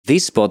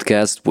This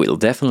podcast will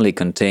definitely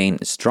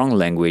contain strong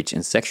language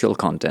and sexual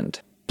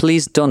content.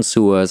 Please don't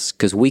sue us,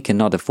 because we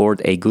cannot afford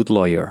a good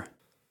lawyer.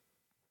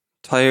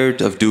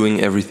 Tired of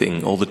doing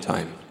everything all the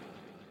time?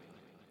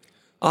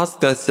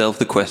 Ask thyself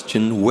the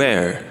question,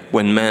 where,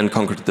 when man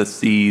conquered the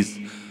seas?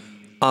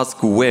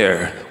 Ask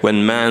where,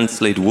 when man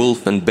slayed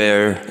wolf and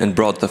bear and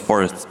brought the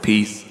forests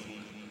peace?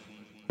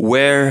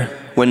 Where,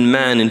 when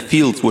man in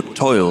fields would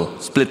toil,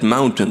 split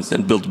mountains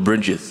and built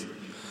bridges?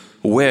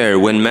 Where,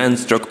 when man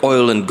struck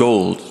oil and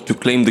gold to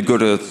claim the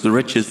good earth's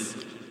riches?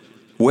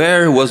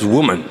 Where was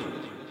woman?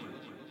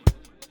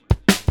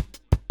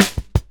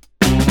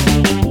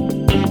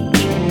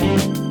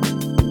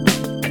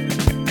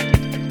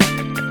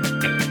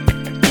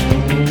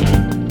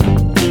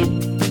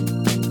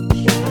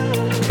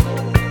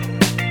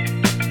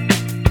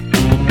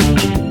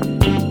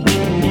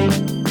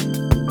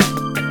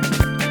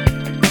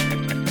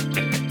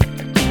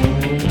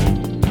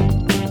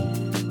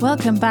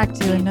 Welcome back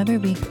to another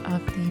week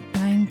of the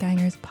Blind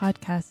Gangers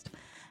podcast.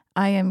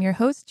 I am your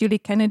host, Julie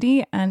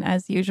Kennedy, and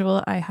as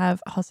usual, I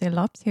have Jose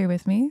Lopes here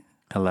with me.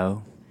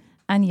 Hello.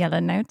 And Jelle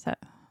Nauta.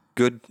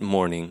 Good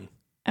morning.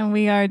 And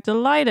we are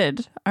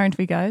delighted, aren't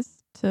we,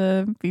 guys,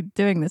 to be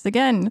doing this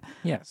again?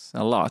 Yes,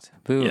 a lot.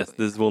 Boo. Yes,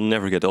 this will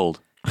never get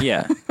old.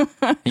 Yeah.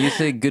 You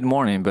say good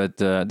morning, but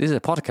this is a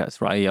podcast,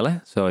 right,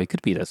 Jelle? So it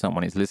could be that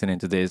someone is listening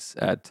to this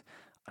at,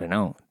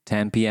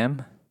 10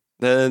 p.m.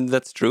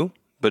 That's true,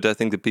 but I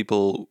think the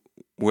people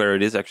where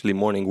it is actually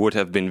morning would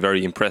have been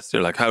very impressed.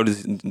 They're like, how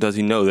does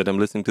he know that I'm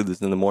listening to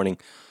this in the morning?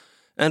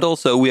 And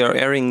also, we are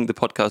airing the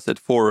podcast at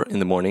 4 in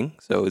the morning,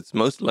 so it's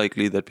most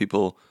likely that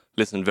people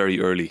listen very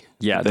early.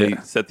 Yeah, they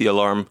set the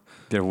alarm.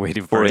 They're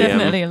waiting for 4 it. a.m.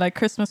 Definitely, like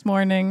Christmas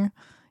morning,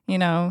 get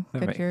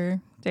Right.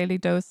 your daily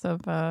dose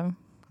of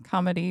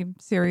comedy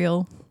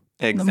cereal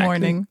in the Exactly.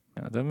 morning.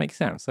 Yeah, that makes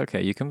sense.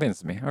 Okay, you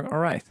convinced me. All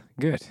right,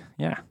 good.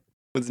 Yeah.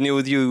 What's new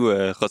with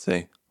you,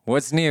 Jose?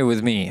 What's new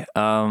with me?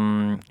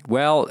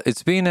 Well,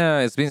 it's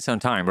been some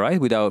time, right,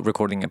 without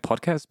recording a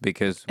podcast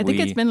because I think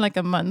it's been like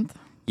a month.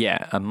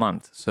 a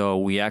month. So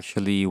we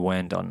actually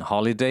went on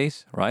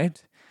holidays,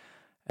 right?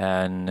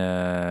 And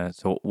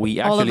so we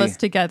actually All of us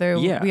together,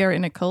 Yeah. we are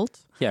in a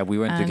cult. we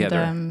went And,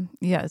 together.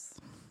 yes,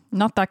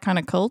 not that kind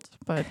of cult,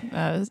 but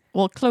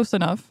close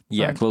enough.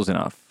 Yeah, So- close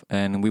enough.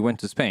 And we went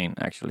to Spain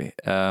actually.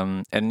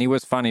 And it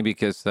was funny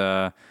because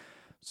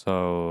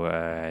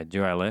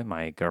Joelle,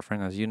 my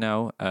girlfriend, as you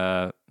know,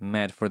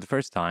 met for the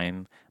first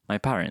time my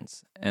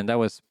parents, and that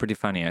was pretty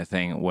funny. I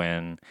think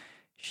when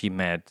she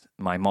met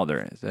my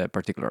mother,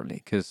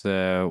 particularly because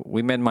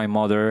we met my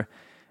mother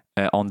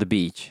on the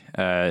beach.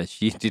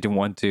 She didn't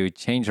want to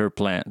change her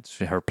plans,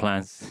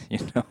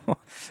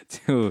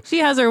 to She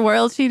has her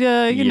world. She,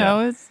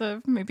 Yeah. it's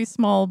maybe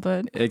small,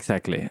 but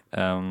exactly.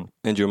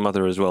 And your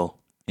mother as well.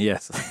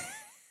 Yes.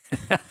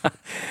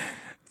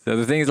 So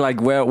the thing is,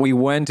 we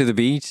went to the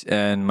beach,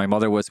 and my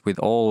mother was with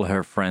all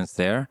her friends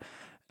there,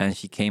 and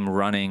she came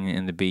running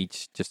in the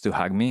beach just to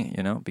hug me,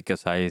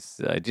 because I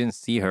didn't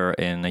see her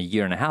in a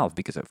year and a half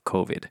because of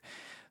COVID.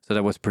 So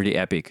that was pretty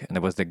epic. And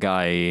there was the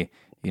guy,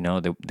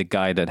 the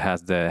guy that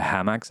has the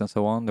hammocks and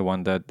so on, the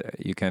one that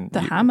you can...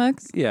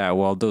 hammocks, Yeah,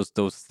 well, those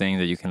things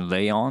that you can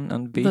lay on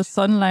the beach. the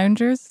sun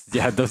loungers.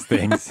 Yeah, those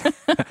things.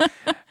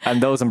 And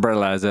those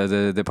umbrellas,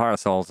 the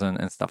parasols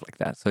and stuff like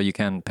that. So you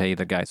can pay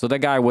the guy. So the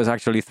guy was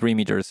actually 3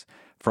 meters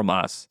from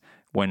us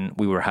when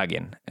we were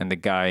hugging. And the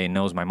guy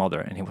knows my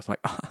mother. And he was like,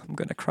 I'm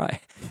going to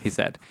cry, he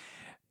said.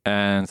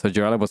 And so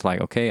Joella was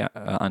like, okay,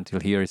 until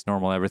here it's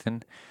normal,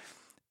 everything.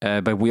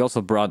 But we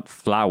also brought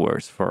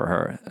flowers for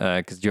her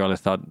because Joella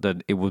thought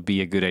that it would be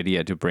a good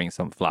idea to bring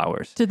some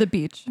flowers. To the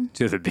beach.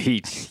 To the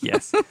beach,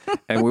 yes.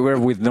 And we were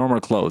with normal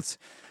clothes.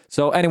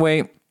 So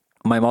anyway,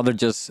 my mother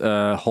just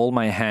hold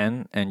my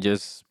hand and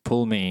just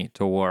pull me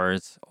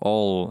towards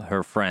all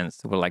her friends.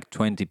 There were like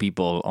 20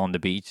 people on the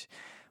beach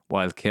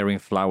while carrying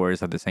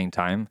flowers at the same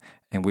time.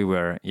 And we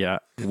were,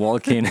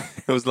 walking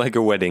It was like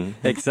a wedding.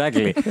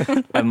 exactly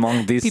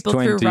among these People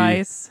threw 20,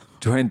 rice.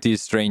 20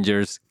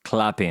 strangers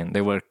clapping.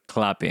 They were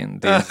clapping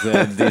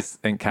this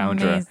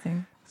encounter.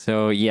 Amazing.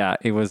 So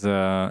it was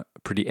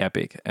pretty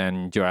epic.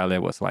 And Joelle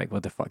was like,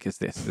 "What the fuck is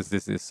this?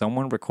 Is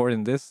someone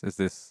recording this? Is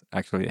this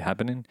actually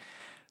happening?"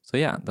 So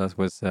that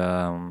was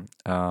an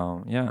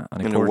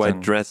important. In a white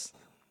dress.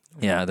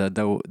 Yeah,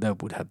 that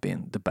would have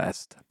been the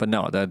best, but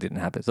no, that didn't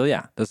happen. So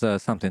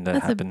that's something that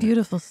That's happened. a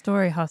beautiful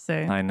story,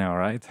 Jose. I know,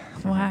 right?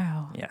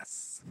 Wow.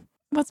 Yes.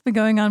 What's been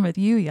going on with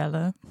you,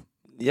 Jelle?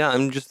 Yeah,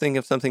 I'm just thinking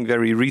of something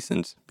very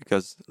recent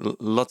because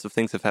lots of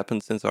things have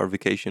happened since our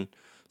vacation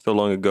so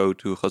long ago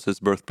to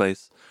Jose's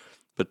birthplace.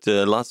 But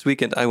last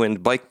weekend I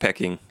went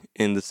bikepacking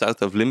in the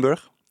south of Limburg,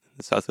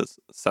 the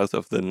south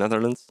of the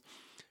Netherlands,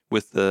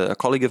 with a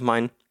colleague of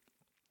mine.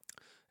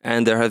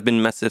 And there have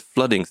been massive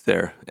floodings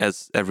there,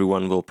 as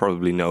everyone will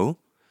probably know.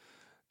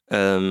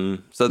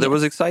 So that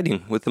was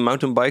exciting with the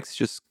mountain bikes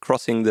just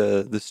crossing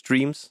the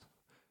streams.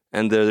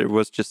 And there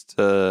was just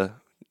a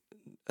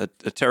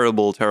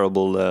terrible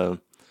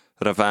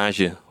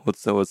ravage.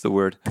 What's the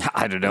word?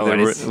 I don't know. There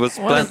What is, was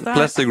What is that?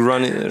 plastic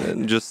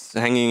running, just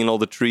hanging in all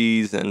the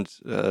trees, and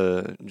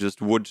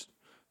just wood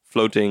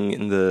floating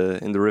in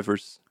the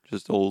rivers.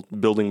 Just all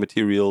building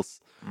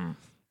materials.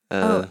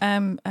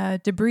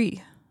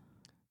 Debris.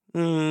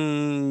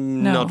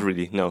 Not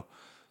really, no.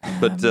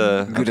 But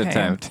good Okay.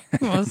 attempt.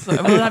 We'll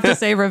have to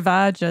say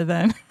ravage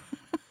then.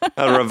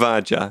 a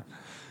ravage.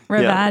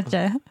 Ravage.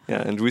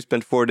 Yeah, and we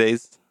spent 4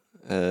 days,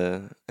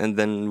 and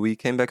then we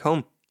came back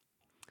home.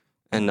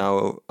 And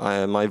now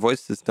my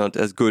voice is not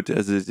as good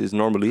as it is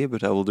normally,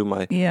 but I will do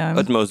my Yeah.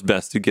 utmost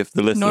best to give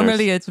the listeners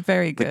Normally it's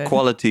very the good.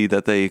 quality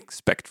that they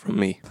expect from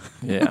me.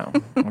 Yeah.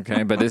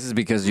 Okay, but this is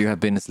because you have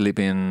been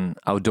sleeping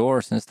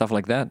outdoors and stuff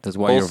like that. That's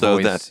why your Also,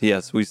 voice. that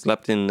yes, we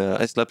slept in.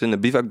 I slept in a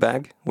bivak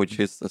bag, which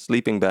is a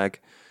sleeping bag.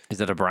 Is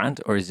that a brand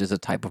or is this a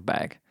type of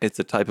bag? It's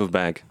a type of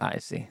bag. I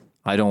see.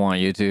 I don't want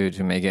you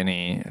to make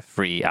any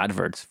free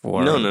adverts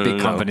for No,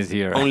 big companies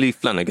here. Only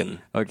Flanagan.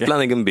 Okay.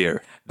 Flanagan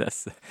beer,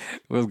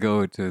 We'll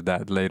go to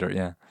that later.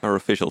 Yeah. our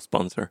official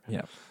sponsor.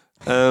 Yeah.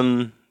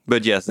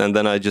 But yes, and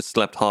then I just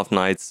slept half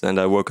nights, and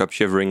I woke up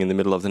shivering in the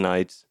middle of the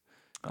night.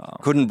 Oh.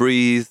 Couldn't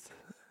breathe.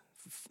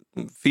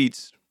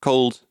 Feet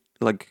cold,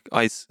 like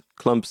ice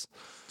clumps.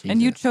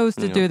 And you Jesus. chose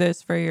to Yeah. do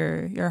this for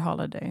your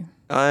holiday.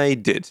 I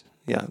did,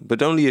 yeah,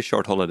 but only a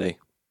short holiday.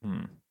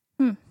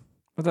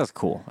 But that's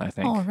cool, I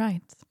think. All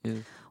right. Yeah.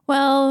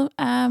 Well,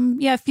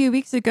 a few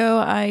weeks ago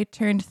I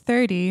turned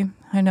 30.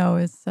 I know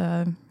it's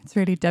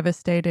really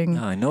devastating.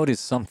 No, I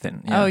noticed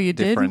something. Yeah, Oh, you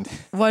different.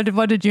 did?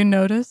 What did you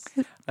notice?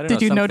 I don't Did know,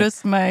 you something-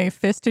 notice my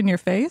fist in your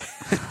face?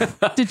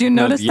 Did you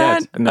Not notice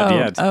yet. that? Not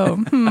yet.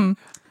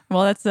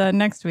 Well, that's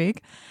next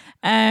week.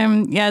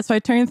 So I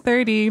turned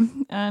 30,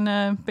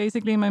 and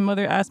basically my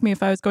mother asked me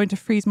if I was going to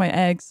freeze my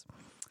eggs.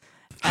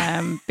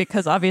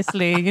 Because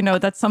obviously,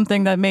 that's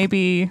something that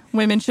maybe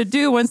women should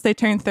do once they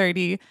turn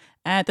 30.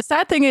 The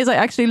sad thing is I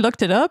actually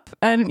looked it up,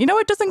 and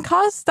it doesn't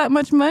cost that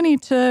much money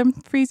to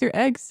freeze your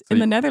eggs in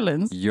the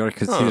Netherlands. You're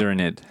considering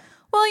it.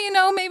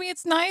 Well, maybe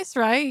it's nice,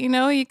 right?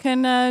 You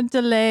can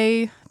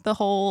delay the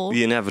whole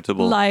The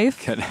inevitable. life.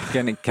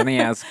 Can I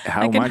ask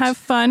how I can much? have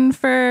fun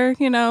for,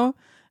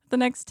 the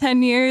next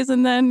 10 years.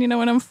 And then,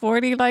 when I'm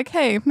 40, like,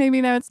 hey,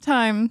 maybe now it's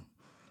time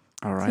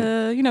All right.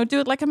 to, do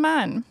it like a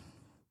man.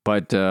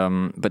 But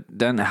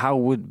then how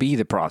would be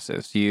the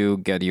process? You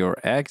get your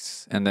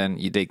eggs, and then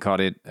they cut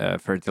it,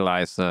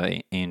 fertilize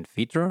in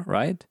vitro,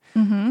 right?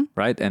 Mm-hmm.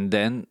 Right, and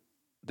then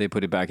they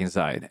put it back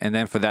inside. And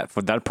then for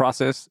that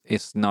process,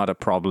 it's not a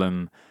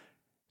problem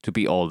to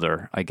be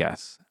older, I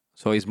guess.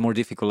 So it's more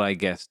difficult, I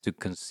guess, to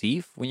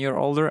conceive when you're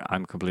older. I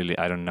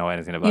don't know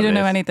anything about You don't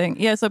know this. anything.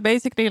 Yeah. So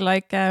basically,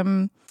 like,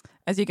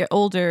 as you get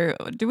older,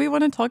 do we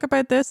want to talk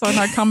about this on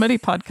our comedy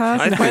podcast?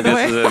 I by think the this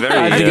way? is a very.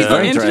 I think it's People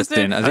very interested?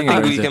 interesting. I I think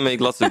think we it's- can make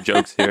lots of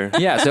jokes here.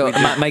 Yeah, so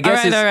my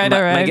guess is All right.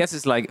 my guess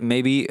is like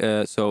maybe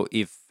so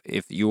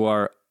if you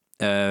are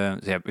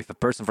if a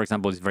person, for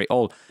example, is very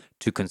old,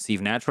 to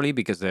conceive naturally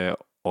because the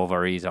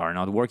ovaries are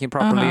not working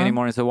properly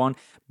anymore and so on,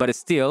 but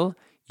still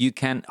you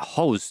can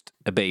host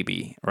a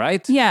baby,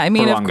 right? Yeah, I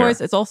mean, For of longer.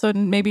 course, it's also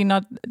maybe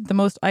not the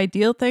most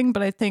ideal thing,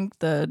 but I think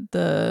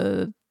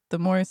the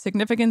more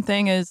significant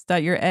thing is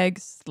that your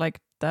eggs, like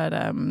that,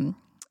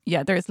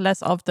 there's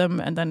less of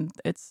them, and then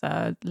it's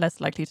less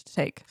likely to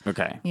take.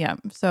 Okay, Yeah,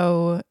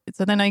 so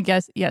then I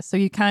guess yes. So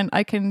I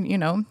can you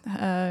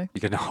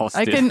can host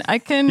I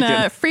it.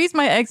 can freeze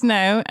my eggs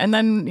now, and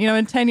then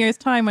in 10 years'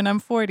 time when I'm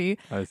 40,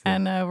 I see.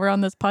 and we're on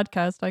this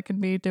podcast, I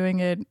can be doing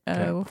it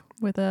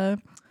with a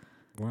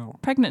Well,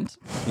 pregnant.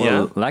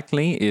 Yeah.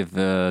 luckily, if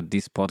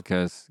this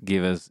podcast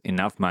give us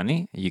enough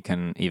money, you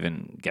can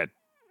even get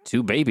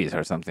 2 babies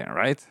or something,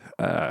 right?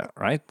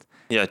 Right?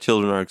 Yeah,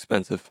 children are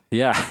expensive.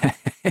 Yeah,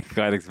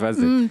 quite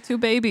expensive. 2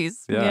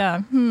 babies. Yeah.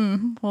 Yeah.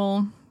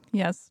 Well,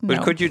 yes. But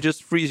no. could you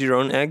just freeze your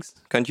own eggs?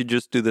 Can't you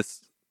just do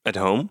this at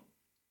home?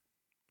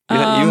 You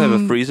have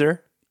a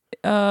freezer.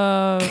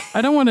 I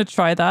don't want to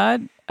try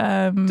that.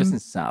 Doesn't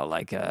sound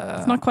like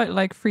It's not quite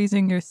like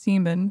freezing your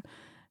semen.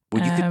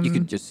 Well, you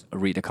could just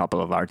read a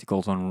couple of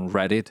articles on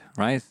Reddit,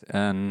 right?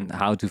 And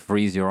how to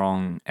freeze your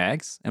own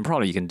eggs, and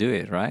probably you can do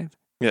it, right?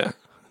 Yeah.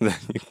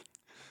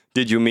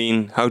 Did you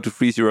mean how to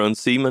freeze your own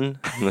semen?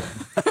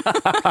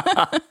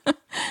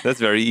 That's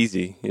very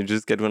easy. You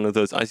just get one of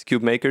those ice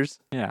cube makers,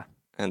 Yeah.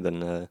 and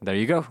then There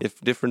you go. if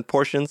different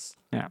portions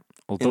Yeah.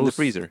 All in the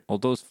freezer. All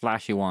those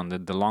flashy ones,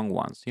 the long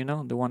ones,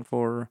 the one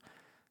for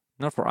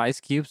not for ice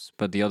cubes,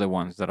 but the other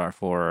ones that are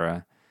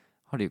for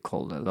how do you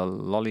call it? The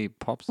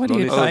lollipops. What do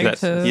you Lollipops?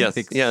 trying to- yes,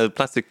 Sticks. yeah, the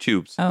plastic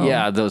tubes. Oh.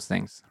 Yeah, those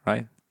things,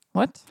 right?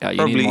 What? Yeah, you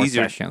Probably need more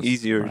easier sessions,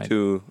 right?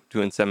 to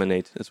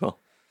inseminate as well.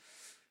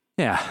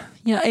 Yeah.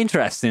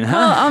 Interesting, huh?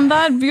 Well, on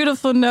that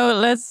beautiful note,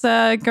 let's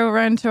go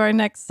around to our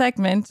next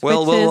segment.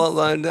 Well, which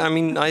is, I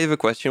mean, I have a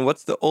question.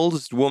 What's the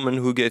oldest woman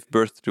who gave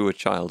birth to a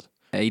child?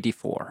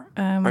 84.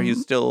 Are you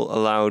still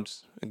allowed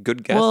a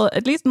good guess? Well,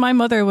 at least my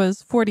mother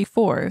was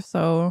 44,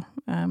 so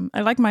I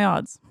like my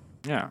odds.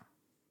 Yeah.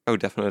 Oh,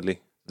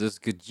 definitely. there's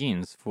good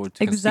genes for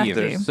to Exactly.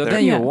 conceive. So There-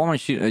 then your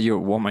Yeah.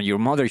 woman, your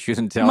mother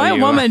shouldn't tell My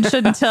you. woman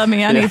shouldn't tell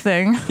me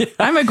anything.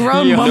 I'm a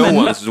grown Yeah. woman.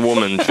 No one's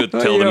woman should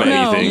tell them Your-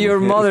 anything. Your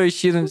mother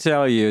shouldn't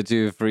tell you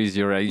to freeze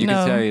your egg. You No.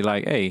 can tell you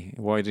like, "Hey,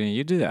 why didn't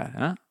you do that?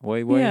 Huh? Why?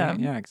 Yeah.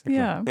 Exactly.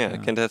 Yeah. I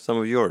can't have some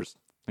of yours.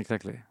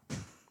 Exactly.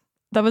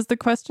 That was the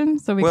question,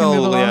 so we can move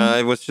Well, along. yeah,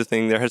 I was just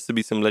thinking there has to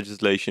be some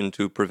legislation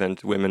to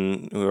prevent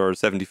women who are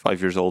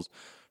 75 years old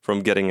from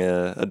getting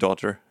a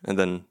daughter, and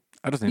then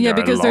I don't think Yeah,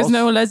 there are because there's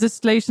no laws.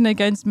 legislation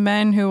against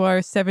men who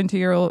are 70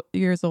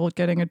 years old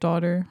getting a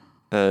daughter.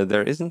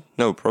 there isn't.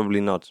 No,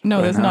 probably not. No,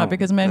 Right. there's No. not,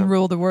 because men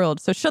rule the world.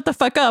 So shut the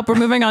fuck up. We're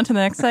moving on to the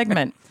next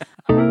segment.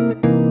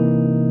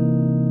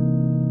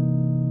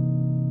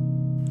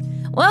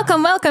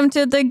 Welcome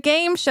to the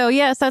game show.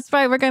 Yes, that's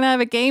right. We're going to have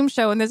a game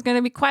show, and there's going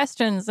to be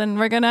questions, and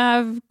we're going to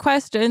have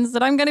questions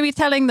that I'm going to be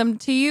telling them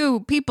to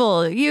you,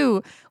 people.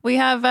 You. We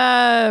have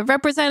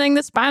representing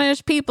the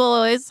Spanish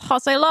people is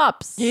Jose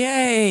Lopes.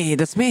 Yay!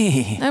 That's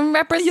me. I'm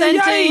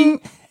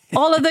representing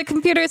all of the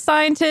computer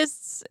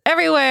scientists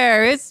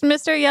everywhere. It's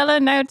Mr. Yella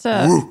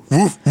Nauta.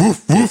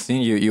 Yes,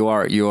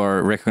 you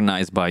are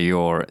recognized by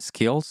your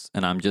skills,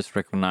 and I'm just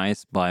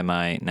recognized by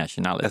my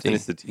nationality.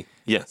 Ethnicity.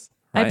 Yes.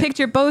 I Right. picked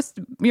your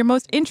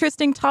most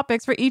interesting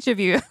topics for each of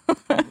you.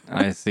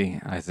 I see.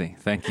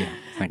 Thank you.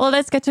 Well,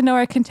 let's get to know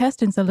our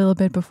contestants a little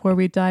bit before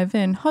we dive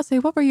in. Jose,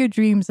 what were your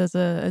dreams as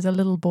a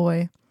little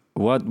boy?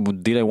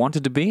 Did I want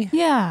it to be?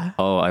 Yeah.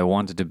 Oh, I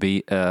wanted to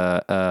be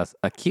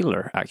a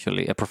killer,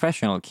 actually, a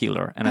professional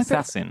killer, an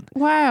assassin.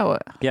 Wow.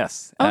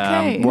 Yes.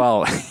 Okay. Well,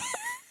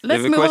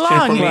 Let's have a move question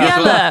along. for me as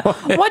Yella,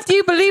 what do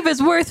you believe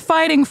is worth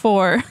fighting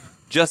for?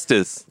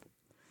 Justice.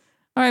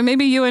 All right,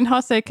 maybe you and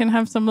Jose can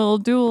have some little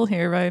duel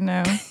here right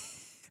now.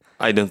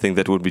 I don't think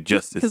that would be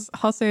justice. Because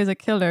Jose is a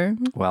killer.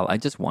 well, I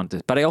just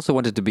wanted, but I also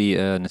wanted to be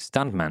a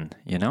stuntman.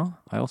 You know,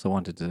 I also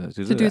wanted to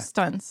do To do that.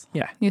 stunts.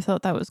 Yeah, You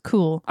thought that was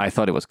cool. I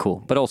thought it was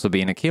cool, but also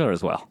being a killer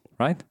as well,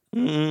 right?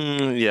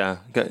 Yeah.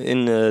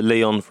 In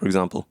Leon, for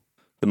example,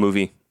 the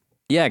movie.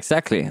 Yeah,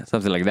 exactly.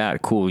 Something like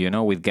that. Cool, you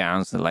know, with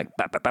guns and like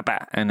ba, ba, ba,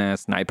 ba, and a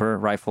sniper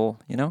rifle,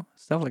 you know,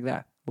 stuff like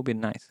that would be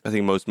nice. I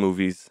think most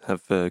movies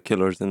have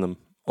killers in them.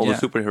 All Yeah.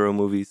 the superhero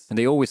movies. And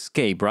they always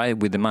escape, right,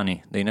 with the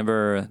money. They're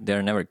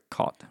never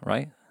caught,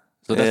 right?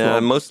 So that's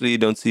what Mostly you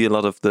don't see a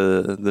lot of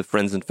the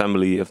friends and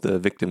family of the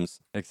victims.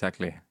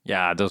 exactly.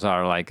 Yeah, those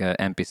are like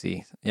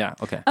NPCs. Yeah,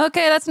 okay.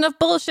 Okay, that's enough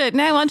bullshit.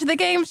 Now on to the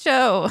game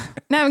show.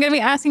 Now I'm going to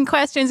be asking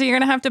questions and you're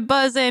going to have to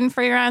buzz in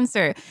for your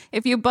answer.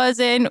 If you buzz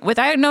in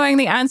without knowing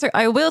the answer,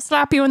 I will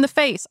slap you in the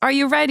face. Are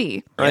you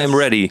ready? I am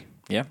ready.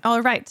 Yeah.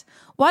 All right.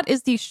 What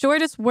is the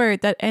shortest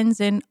word that ends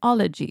in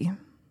ology?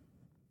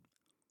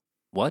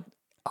 What?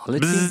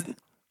 Ology? Bzz.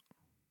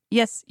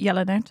 Yes,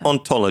 Yella Nauta.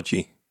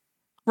 Ontology.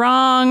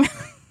 Wrong.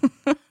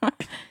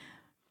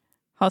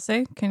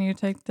 Jose, can you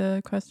take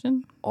the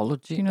question?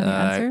 Ology? Do you know the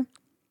answer?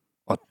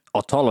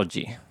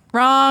 Otology.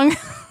 Wrong.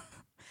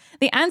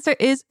 The answer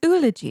is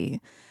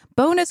eulogy.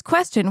 Bonus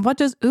question. What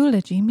does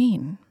eulogy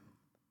mean?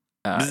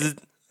 Bzz.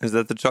 Is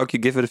that the talk you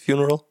give at a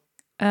funeral?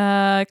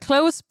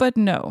 Close, but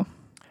no.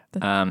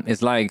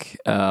 It's like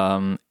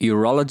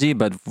urology,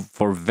 but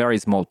for very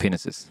small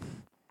penises.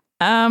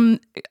 I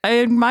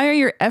admire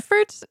your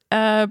efforts,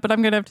 but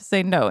I'm going to have to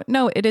say no.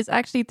 No, it is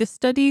actually the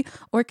study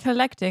or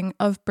collecting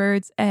of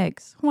birds'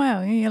 eggs.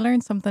 Wow, you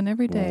learn something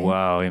every day.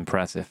 Wow,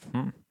 impressive.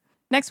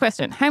 Next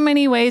question. How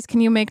many ways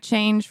can you make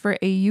change for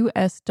a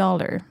US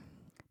dollar?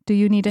 Do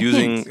you need a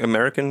Using hint?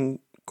 American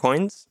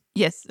coins?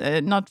 Yes,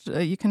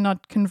 you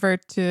cannot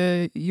convert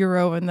to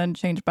euro and then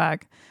change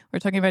back. We're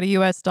talking about a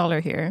US dollar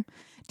here.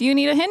 Do you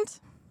need a hint?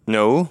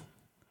 No.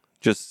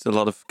 Just a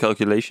lot of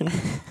calculation.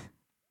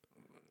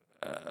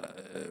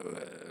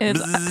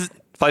 It's Bzz.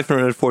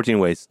 514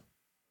 ways.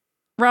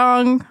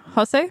 wrong.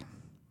 Jose?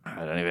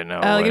 I don't even know.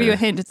 I'll give you a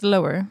hint. It's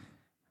lower.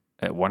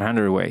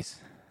 100 ways.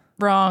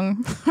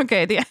 Wrong.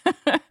 Okay,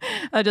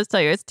 I'll just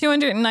tell you. It's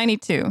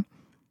 292.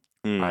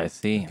 I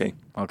see. Okay.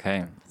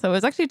 Okay. So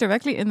it's actually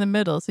directly in the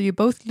middle. So you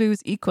both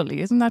lose equally.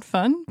 Isn't that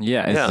fun?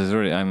 Yeah, Yeah. it's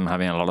really. I'm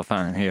having a lot of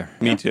fun here.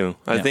 Me too.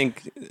 I Yeah.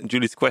 think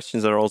Julie's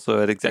questions are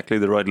also at exactly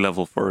the right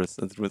level for us.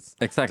 It was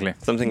Exactly.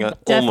 something I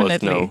almost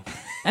Definitely. know.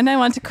 And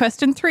now on to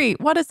question 3.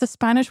 What is the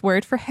Spanish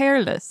word for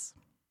hairless?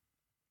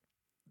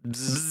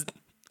 Bzz.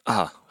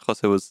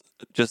 Jose was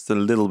just a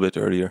little bit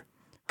earlier.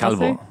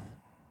 Calvo. Jose?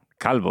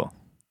 Calvo.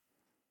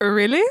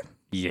 Really?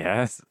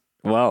 Yes.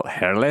 Well,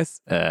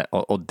 hairless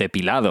or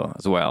depilado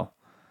as well.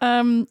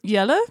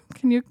 Yella,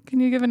 can you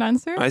give an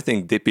answer? I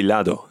think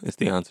depilado is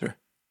the answer.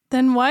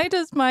 Then why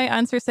does my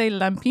answer say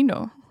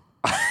lampino?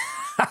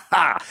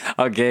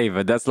 Okay,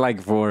 but that's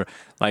like for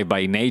like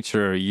by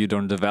nature you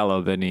don't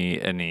develop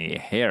any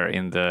hair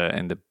in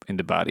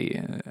the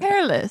body.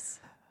 Hairless.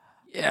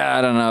 Yeah,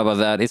 I don't know about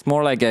that. It's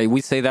more like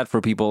we say that for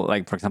people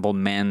like, for example,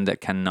 men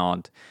that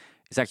cannot.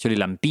 It's actually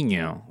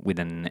lampiño with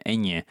an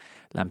ñ,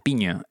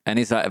 lampiño, and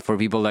it's for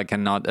people that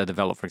cannot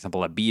develop, for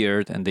example, a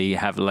beard, and they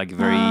have like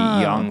very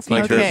young Like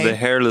features. Okay. the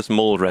hairless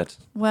mole rat.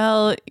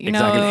 Well, you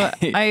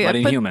Exactly, know, but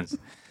in put, humans.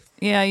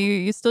 Yeah,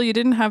 you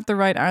didn't have the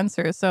right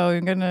answer, so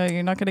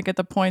you're not gonna get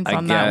the points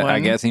on that one. I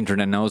guess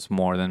internet knows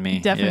more than me.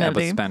 Yeah,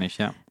 Definitely. but Spanish,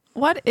 yeah.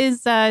 What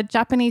is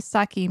Japanese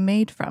sake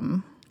made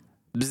from?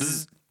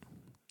 Bzz.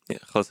 Yeah,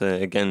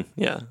 Jose again.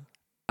 Yeah,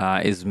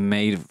 Is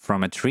made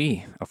from a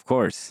tree, of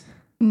course.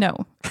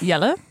 No.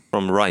 Yella?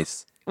 from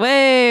rice.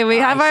 Wait, we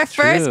have our That's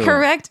first true.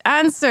 correct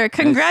answer.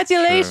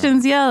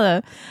 Congratulations,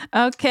 Yella.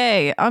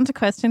 Okay, on to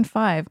question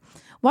 5.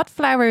 What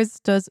flowers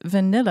does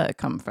vanilla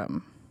come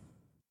from?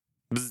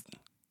 Bzz.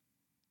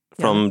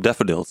 From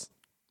daffodils.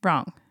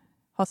 Wrong.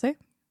 Jose?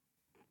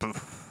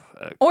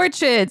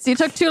 Orchids. You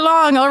took too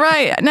long. All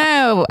right.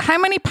 Now, how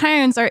many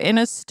pounds are in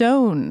a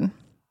stone?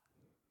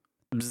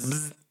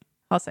 Bzz.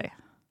 Jose.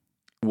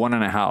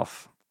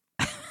 1.5.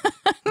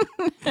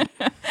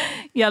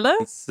 Yella?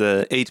 It's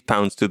 8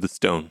 pounds to the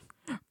stone.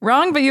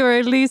 Wrong, but you were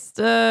at least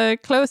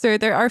closer.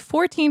 There are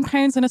 14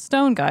 pounds in a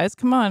stone, guys.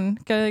 Come on,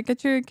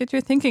 get your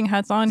thinking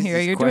hats on here.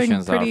 These You're doing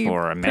questions pretty, are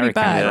for pretty Americans,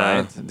 bad. Yeah.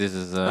 right? This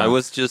is. I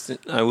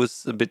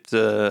was a bit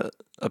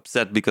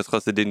upset because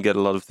Jose didn't get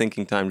a lot of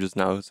thinking time just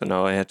now. So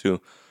now I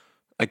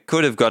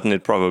could have gotten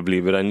it probably,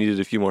 but I needed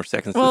a few more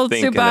seconds Well, to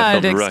think. too bad.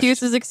 And I felt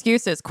rushed.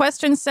 Excuses.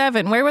 Question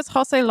 7. Where was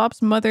Jose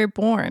Lop's mother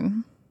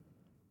born?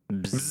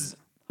 Bzz.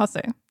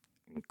 Jose.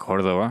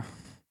 Cordova.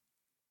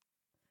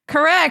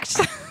 Correct.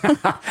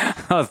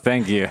 Oh,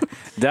 thank you.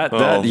 That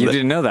Oh, you the-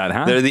 didn't know that,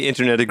 huh? There, the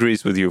internet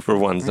agrees with you for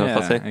once, huh, yeah,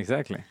 Jose?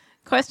 exactly.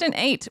 Question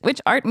 8.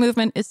 Which art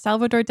movement is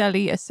Salvador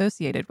Dali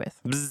associated with?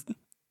 Bzz.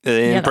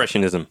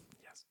 Impressionism.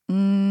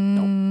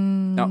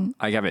 No,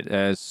 I got it.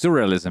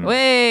 Surrealism.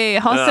 Wait,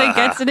 Jose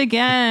gets it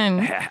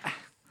again.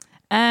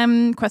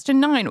 Question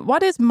 9.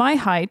 What is my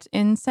height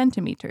in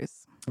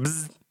centimeters?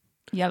 Bzz.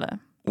 Yella.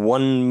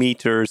 1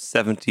 meter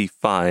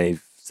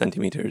 75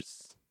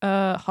 centimeters.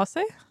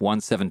 Jose?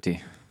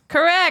 170.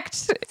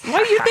 Correct.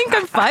 What do you think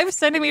I'm 5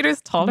 centimeters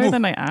taller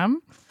than I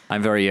am?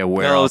 I'm very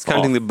aware. No, I of was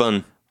counting of- the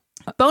bun.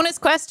 Bonus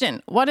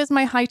question. What is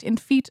my height in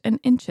feet and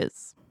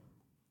inches?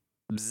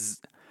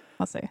 Bzz.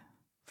 Jose.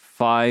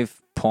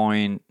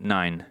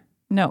 5.9.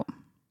 No.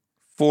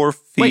 4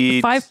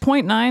 Wait, feet.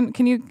 5.9?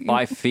 Can you?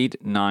 5 feet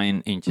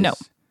 9 inches. No.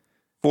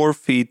 4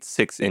 feet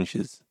 6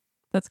 inches.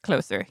 That's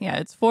closer. Yeah,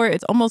 it's 4.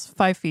 It's almost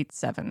 5 feet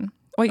 7.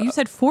 Wait, you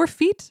said 4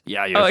 feet?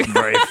 Yeah, you're Oh.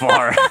 very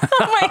far.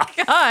 Oh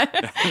my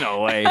God.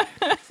 No way.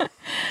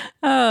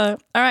 All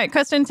right,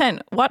 question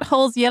 10. What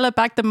holds Yella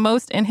back the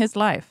most in his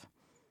life?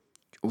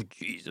 Oh,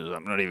 Jesus,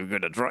 I'm not even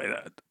going to try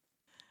that.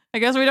 I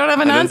guess we don't have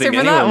an I don't answer think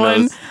for that anyone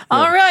one. knows.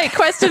 All right,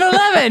 question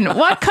 11.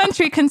 What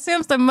country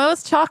consumes the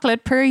most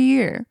chocolate per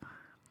year?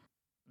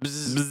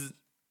 Bzz.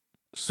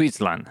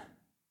 Switzerland.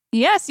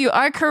 Yes, you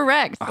are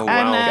correct. Oh,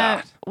 and wow.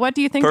 God. what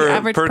do you think the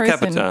average Per person...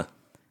 capita.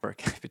 Per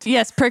capita.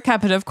 Yes, per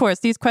capita, of course.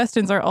 These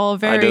questions are all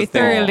very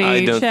thoroughly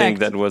I don't checked. think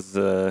that was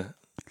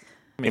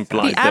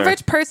implied The there.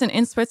 average person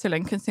in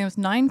Switzerland consumes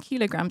 9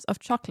 kilograms of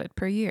chocolate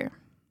per year.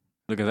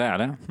 Look at that,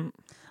 huh?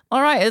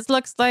 All right, it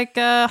looks like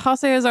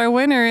Jose is our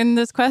winner in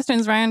this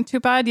questions round. Too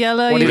bad,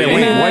 Yella. What did You're I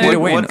win? gonna What did I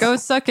win? Go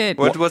suck it.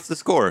 What's the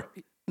score?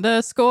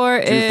 The score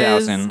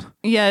 2,000. is...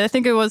 Yeah, I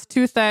think it was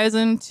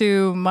 2,000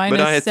 to minus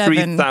But I had 7.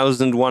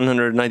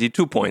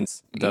 3,192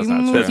 points. That's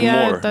not true. That's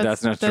more.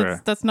 That's not true.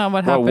 That's not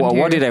what Well, happened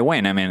here. what did I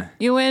win? I mean,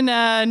 You win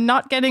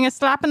not getting a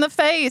slap in the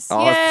face.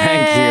 oh, Yay!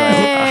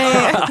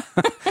 thank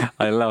you.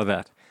 I love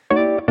that.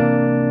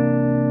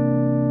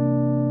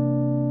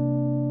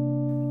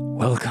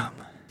 Welcome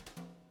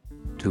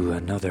to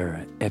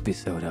another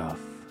episode of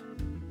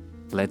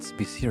Let's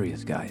Be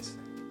Serious, guys.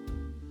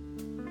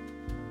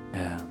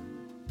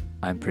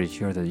 I'm pretty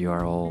sure that you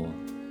are all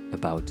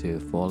about to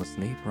fall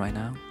asleep right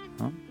now.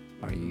 Huh?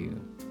 Are you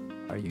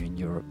in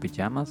your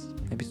pajamas?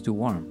 Maybe it's too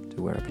warm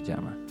to wear a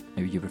pajama.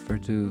 Maybe you prefer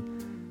to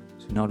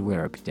not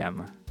wear a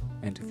pajama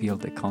and to feel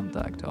the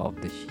contact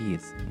of the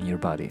sheets in your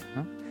body.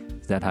 Huh?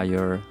 Is that how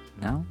you're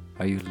now?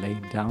 Are you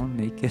laying down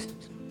naked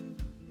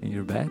in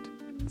your bed?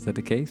 Is that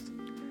the case?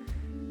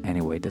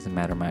 Anyway, it doesn't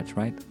matter much,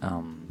 right?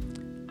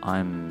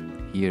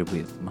 I'm here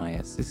with my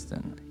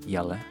assistant,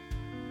 Yella.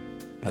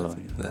 Hello.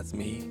 That's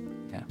me.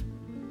 Yeah.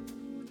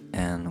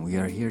 And we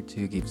are here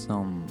to give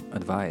some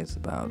advice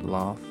about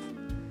love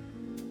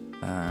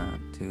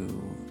to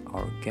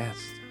our guest.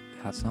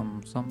 We have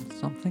some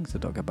things to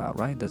talk about,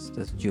 right? That's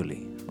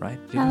Julie, right?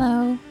 Julie?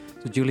 Hello.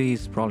 So Julie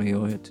is probably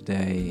here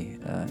today.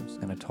 She's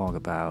gonna talk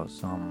about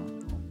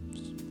some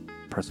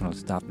personal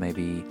stuff,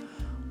 maybe,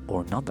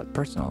 or not that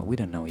personal. We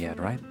don't know yet,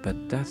 right?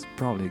 But that's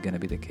probably gonna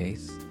be the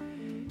case.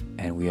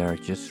 And we are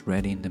just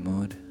ready in the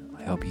mood.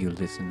 I hope you,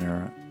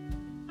 listener,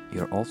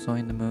 you're also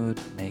in the mood,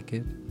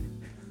 naked.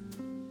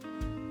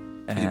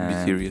 Be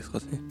serious,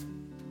 Jose.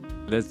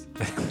 Let's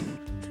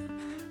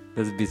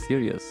let's be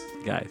serious,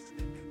 guys.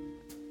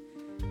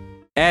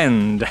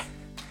 And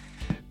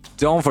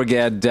don't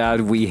forget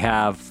that we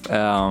have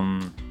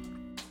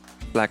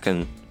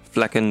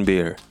Flacken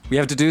beer. we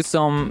have to do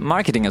some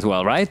marketing as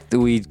well, right?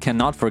 We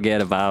cannot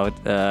forget about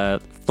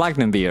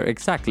Flacken beer.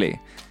 Exactly,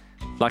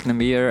 Flacken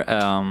beer.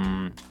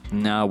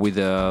 Now with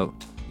a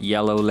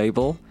yellow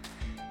label.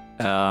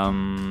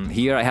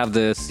 Here I have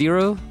the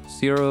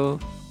 0%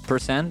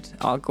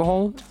 8%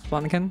 alcohol,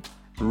 Flanagan.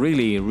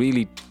 Really,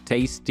 really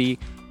tasty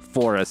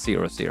for a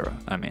 0.0.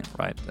 I mean,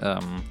 right?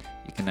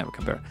 You can never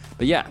compare.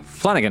 But yeah,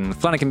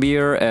 Flanagan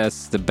beer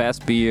is the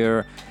best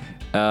beer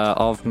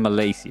of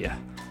Malaysia.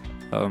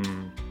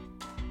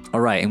 All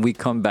right, and we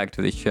come back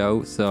to the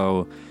show.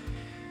 So,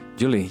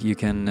 Julie, you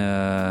can,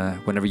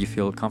 whenever you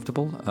feel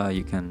comfortable,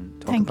 you can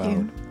talk Thank about.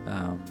 you.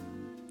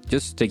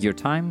 Just take your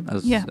time.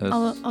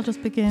 I'll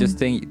just begin. Just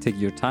take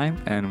your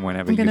time, and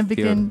whenever I'm gonna you feel,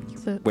 begin.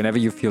 So whenever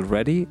you feel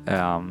ready,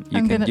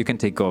 you can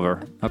take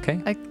over. Okay.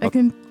 I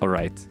can. All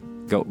right.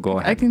 Go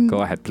ahead.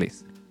 Go ahead,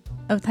 please.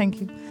 Oh,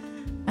 thank you.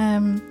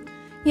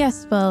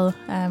 Yes. Well,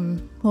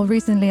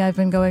 recently I've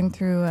been going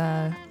through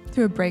a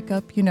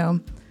breakup. You know,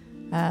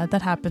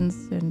 that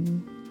happens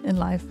in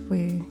life.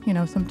 We,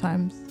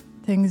 sometimes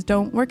things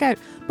don't work out,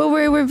 but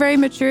we're very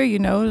mature. You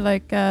know,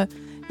 like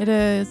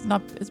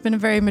it's been a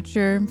very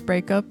mature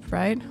breakup,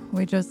 right?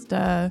 We just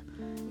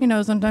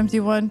sometimes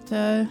you want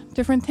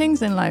different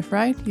things in life,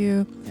 right?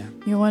 You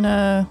want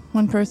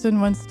one person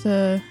wants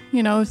to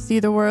see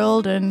the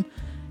world, and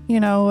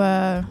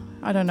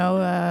I don't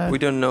know. We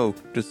don't know.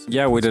 Just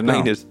we don't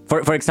know. It.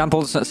 For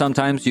example,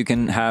 sometimes you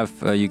can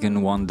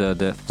want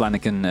the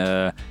Flanagan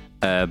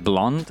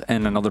blonde,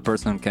 and another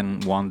person can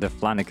want the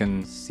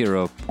Flanagan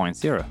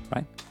 0.0,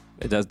 right?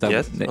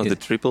 Yes, or the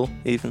triple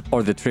even.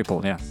 Or the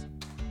triple, yes.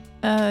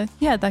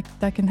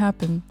 That can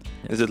happen.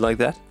 Is it like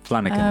that?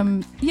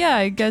 Flanagan.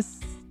 I guess.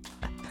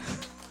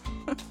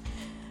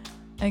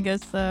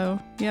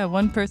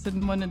 One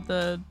person wanted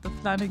the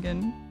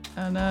Flanagan,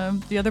 and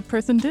the other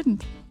person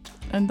didn't,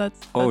 and that's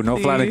no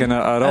Flanagan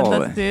at all.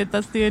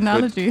 That's the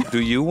analogy. But do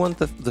you want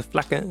the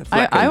Flanagan?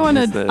 I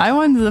wanted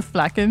the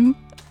Flacken.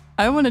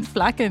 I wanted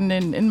Flacken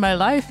in my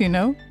life,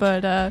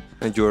 but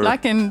and your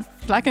Flacken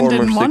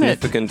didn't want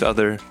it. Significant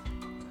other.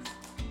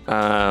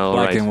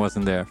 Flacken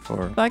wasn't there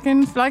for.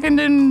 Flacken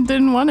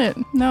didn't want it.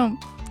 No,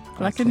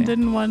 Flacken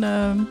didn't want.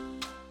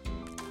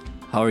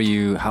 How are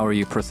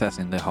you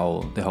processing the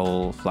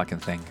whole Flacken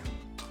thing?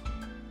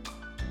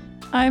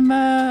 I'm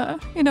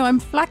I'm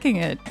flacking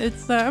it.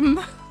 It's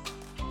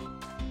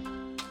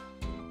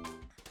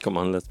Come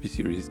on, let's be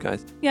serious,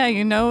 guys. Yeah,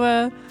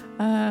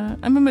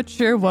 I'm a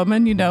mature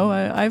woman.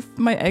 I've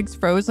my eggs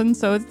frozen,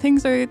 so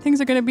things are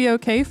gonna be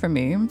okay for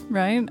me,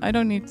 right? I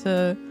don't need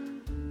to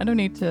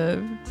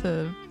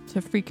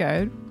freak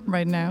out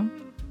right now.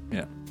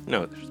 Yeah.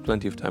 No, there's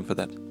plenty of time for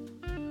that.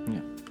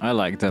 Yeah. I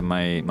like that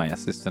my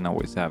assistant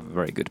always have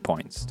very good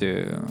points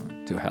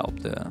to help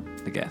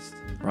the guest,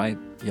 right,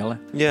 Jelle?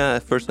 Yeah,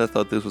 at first I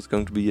thought this was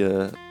going to be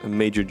a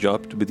major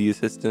job to be the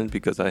assistant,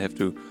 because I have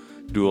to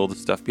do all the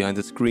stuff behind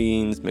the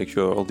screens, make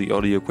sure all the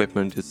audio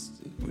equipment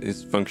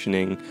is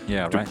functioning,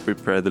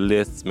 prepare the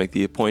lists, make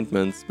the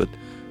appointments, but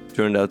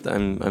turned out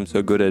I'm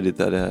so good at it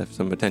that I have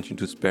some attention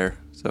to spare,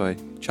 so I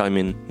chime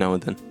in now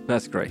and then.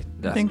 That's great.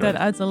 I think that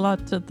adds a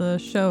lot to the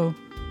show,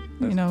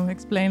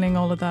 explaining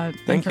all of that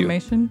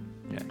information.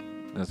 Yeah,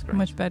 that's great.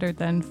 Much better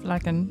than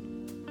Flacken.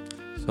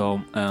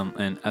 So,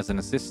 and as an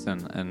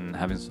assistant and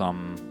having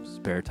some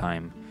spare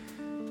time,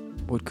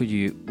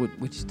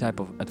 which type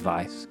of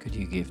advice could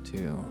you give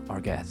to our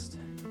guest,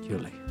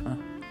 Julie?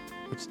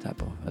 Which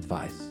type of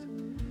advice?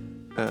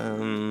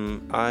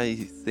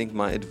 I think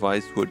my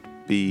advice would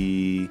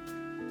be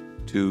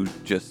to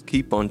just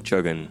keep on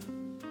chugging.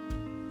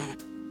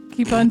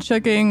 Keep on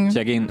chugging.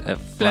 Chugging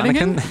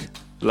Flanagan?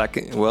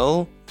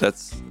 Well,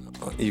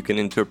 you can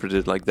interpret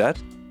it like that.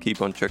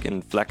 Keep on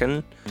chugging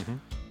Flacken. Mm-hmm.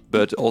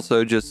 But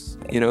also just,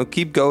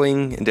 keep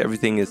going, and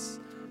everything is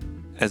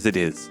as it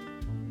is.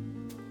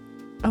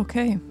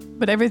 Okay.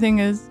 But everything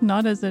is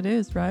not as it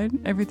is, right?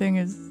 Everything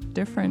is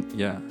different.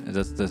 Yeah,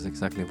 that's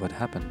exactly what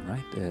happened,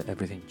 right?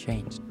 Everything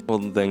changed. Well,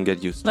 then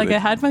get used to it. Like I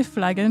had my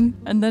Flagon,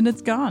 and then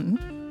it's gone.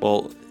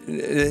 Well,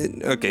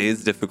 okay,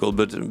 it's difficult,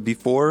 but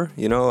before,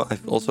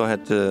 I've also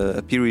had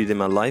a period in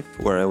my life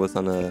where I was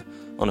on a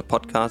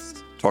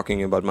podcast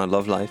talking about my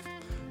love life,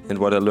 and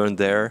what I learned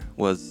there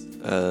was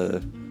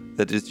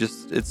that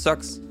it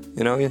sucks,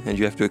 and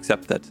you have to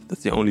accept that.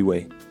 That's the only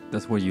way.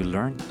 That's what you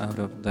learned out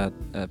of that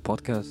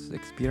podcast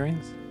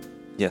experience?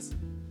 Yes.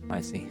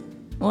 I see.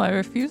 Well, I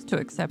refuse to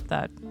accept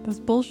that. That's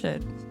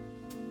bullshit.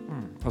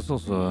 That's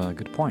also a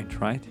good point,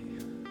 right?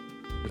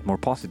 It's more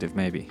positive,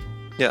 maybe.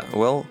 Yeah,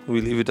 well,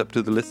 we leave it up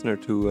to the listener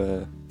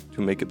to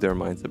make up their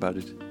minds about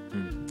it.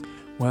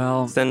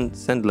 Well,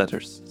 send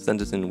letters.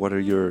 Send us in what are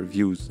your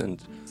views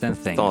and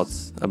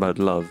thoughts about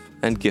love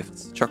and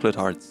gifts, chocolate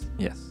hearts.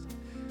 Yes.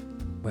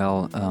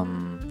 Well,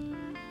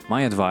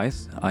 my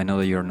advice, I know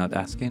that you're not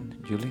asking,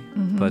 Julie,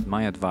 but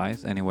my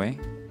advice anyway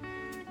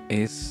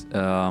is...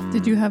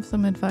 Did you have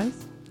some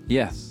advice?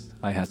 Yes,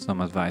 I had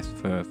some advice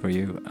for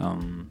you.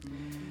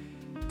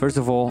 First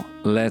of all,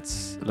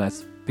 let's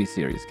be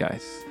serious,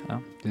 guys.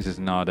 This is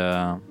not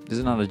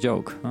a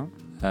joke.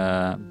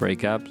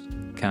 Breakups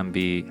can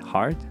be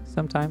hard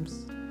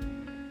sometimes,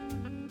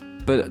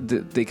 but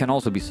they can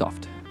also be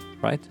soft,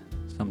 right?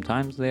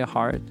 Sometimes they are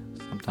hard,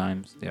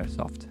 sometimes they are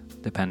soft,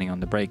 depending on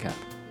the breakup.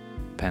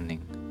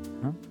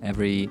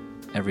 Every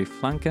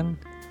Flanken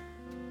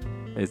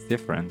is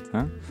different,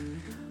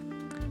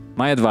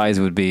 My advice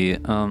would be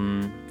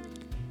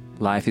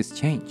life is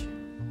change,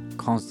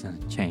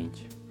 constant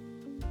change.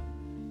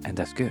 And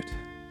that's good.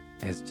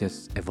 It's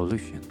just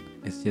evolution.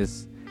 It's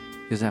just,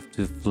 you just have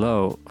to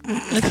flow.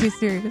 Let's be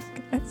serious,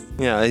 guys.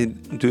 Yeah, I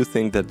do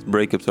think that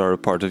breakups are a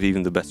part of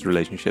even the best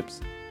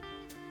relationships.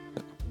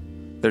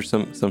 There's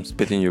some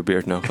spit in your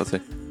beard now, Jose.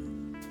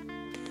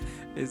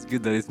 It's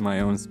good that it's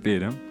my own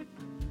speed, huh?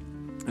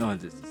 Oh,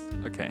 this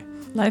is okay.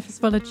 Life is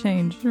full of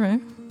change,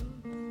 right?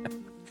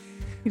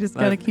 You just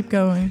gotta keep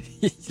going.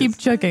 Keep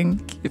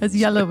chugging, as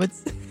Yellow would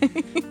say.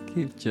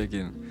 Keep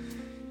checking.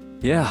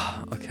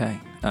 Yeah, okay.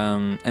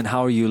 And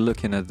how are you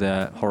looking at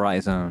the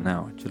horizon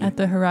now, Julie? At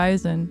the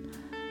horizon.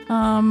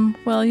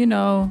 Well,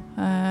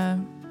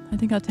 I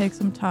think I'll take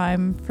some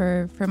time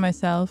for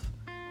myself,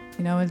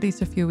 at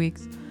least a few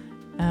weeks.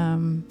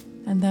 And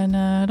then,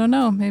 I don't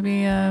know,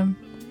 maybe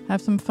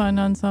have some fun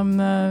on some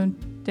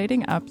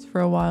dating apps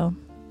for a while.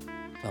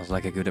 Sounds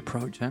like a good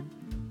approach, huh?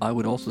 I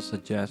would also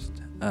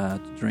suggest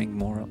to drink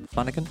more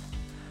Flanagan.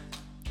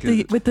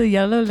 With the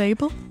yellow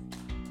label?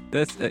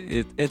 That's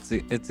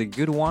it's a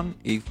good one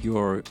if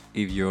your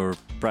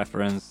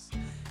preference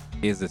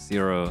is a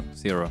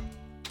 0-0.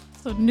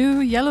 So new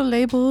yellow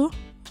label.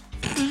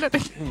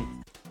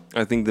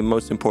 I think the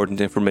most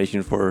important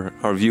information for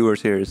our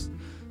viewers here is,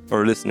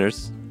 or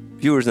listeners,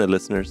 viewers and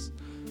listeners,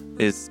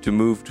 is to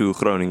move to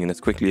Groningen as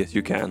quickly as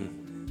you can,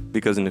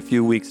 because in a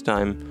few weeks'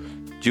 time,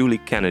 Julie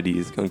Kennedy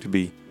is going to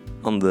be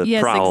on the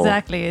prowl. Yes,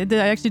 exactly.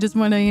 I actually just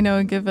want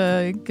to, give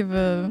a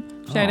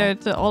shout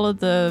out to all of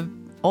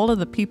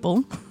the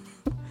people.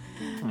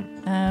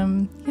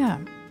 Yeah.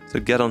 So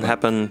get on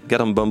Happen,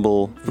 get on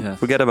Bumble. Yes.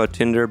 Forget about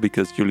Tinder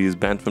because Julie is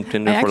banned from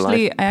Tinder for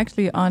life. I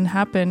actually on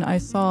Happen I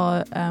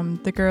saw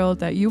the girl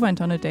that you went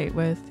on a date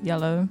with,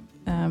 Yellow,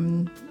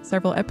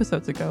 several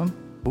episodes ago.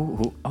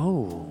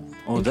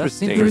 That's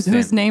Interesting. interesting.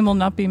 Whose name will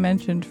not be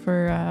mentioned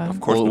for Of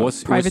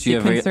course not. privacy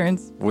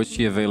concerns. Was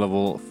she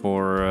available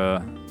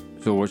for?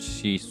 So was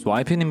she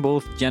swiping in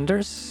both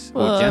genders?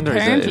 Well, Gender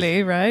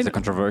apparently, right? It's a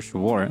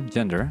controversial word,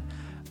 gender.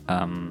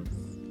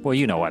 Well,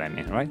 you know what I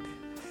mean, right?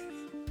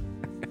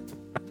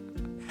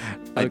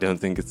 I don't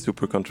think it's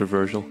super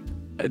controversial.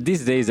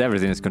 These days,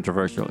 everything is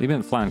controversial.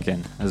 Even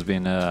Flanagan has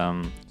been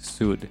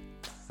sued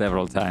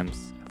several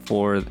times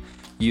for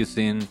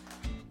using,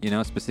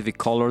 specific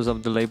colors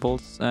of the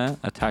labels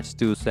attached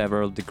to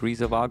several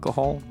degrees of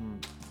alcohol.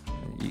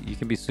 You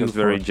can be sued. It's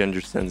very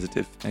gender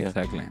sensitive.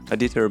 Exactly. Yeah. I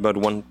did hear about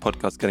one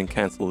podcast getting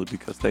cancelled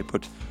because they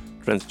put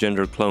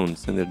transgender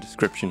clones in the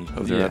description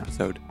of their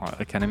episode. Well,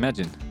 I can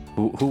imagine.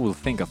 Who will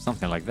think of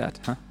something like that,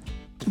 huh?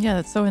 Yeah,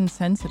 that's so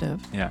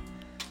insensitive. Yeah.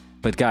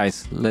 But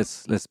guys,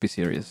 let's be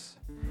serious.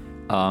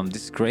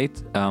 This is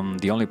great.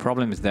 The only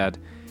problem is that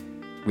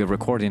we're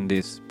recording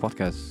this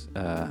podcast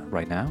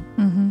right now,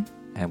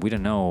 and we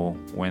don't know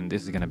when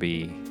this is gonna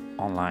be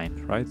online,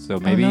 right? So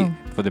maybe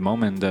for the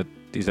moment that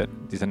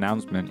this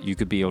announcement, you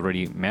could be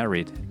already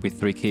married with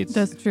 3 kids.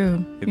 That's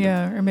true.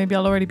 Yeah, or maybe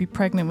I'll already be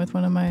pregnant with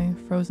one of my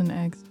frozen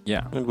eggs.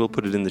 Yeah. And we'll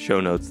put it in the show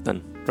notes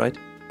then, right?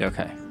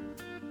 Okay.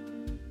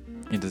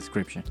 In the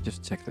description.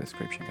 Just check the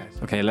description, guys.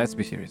 Okay, let's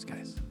be serious,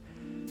 guys.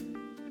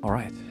 All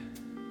right.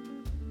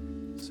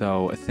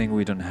 So I think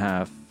we don't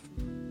have...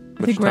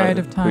 I think we're out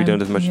of time. We don't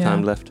have much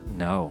time left.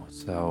 No.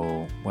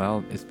 So,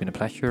 well, it's been a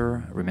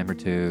pleasure. Remember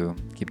to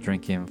keep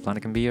drinking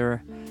Flanagan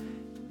beer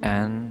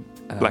and...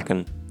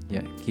 Blacken.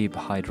 Yeah, keep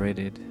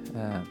hydrated.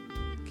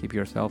 Keep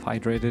yourself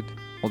hydrated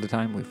all the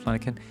time with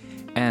Flanagan.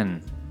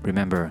 And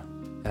remember,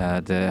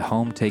 the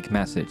home take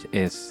message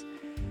is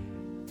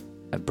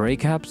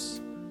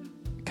breakups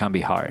can be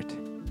hard,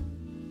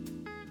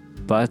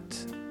 but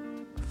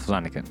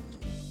Flanagan.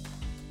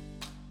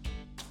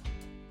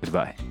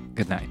 Goodbye.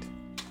 Good night.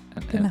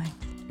 Good night.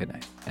 Good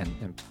night.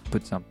 And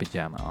put some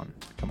pajama on.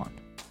 Come on.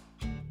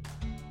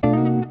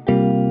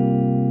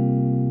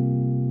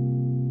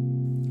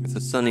 It's a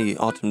sunny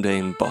autumn day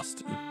in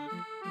Boston.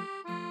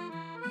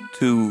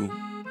 2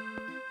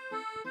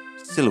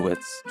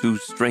 silhouettes, 2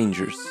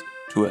 strangers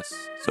to us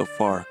so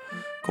far,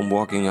 come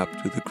walking up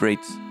to the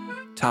great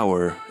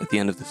tower at the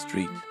end of the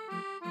street.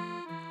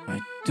 I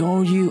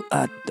told you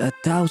a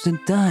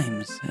 1,000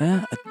 times,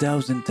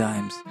 1,000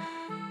 times.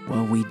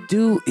 What we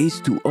do is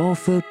to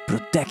offer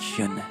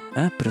protection,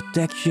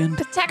 protection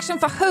Protection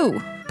for who?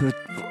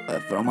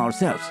 from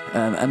ourselves.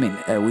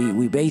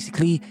 We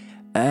basically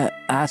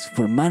ask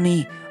for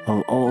money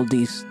of all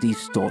these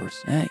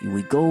stores.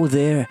 We go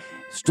there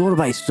store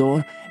by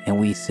store and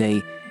we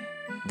say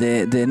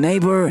the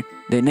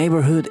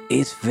neighborhood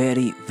is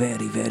very,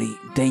 very, very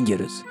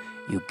dangerous.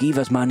 You give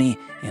us money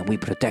and we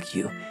protect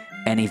you.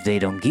 And if they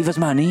don't give us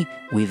money,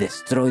 we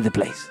destroy the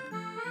place.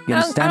 You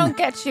understand? I don't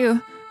get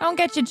you. I don't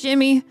get you,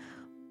 Jimmy.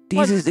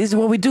 This is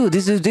what we do.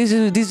 This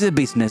is a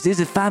business. This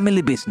is a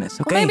family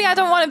business. Okay. Well, maybe I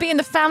don't want to be in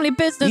the family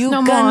business You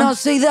no cannot more.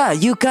 say that.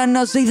 You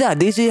cannot say that.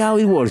 This is how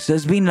it works.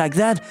 It's been like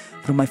that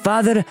from my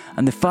father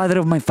and the father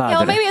of my father. Yeah,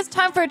 well, maybe it's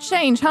time for a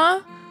change,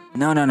 huh?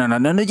 No.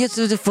 Just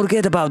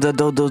forget about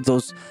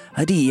those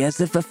ideas.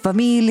 The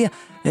familia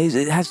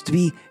it has to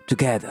be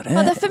together.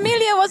 Well, the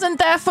familia wasn't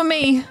there for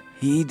me.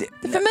 The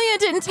familiar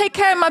didn't take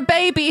care of my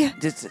baby.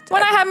 Just,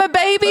 When I had my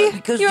baby,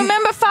 because you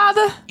remember,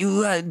 Father?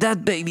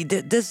 that baby,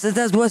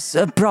 that was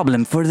a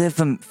problem for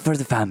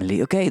the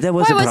family. Okay, that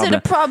was Why a was problem. it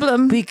a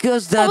problem?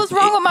 Because that What was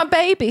wrong with my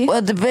baby?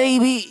 Well, the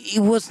baby, it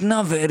was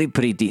not very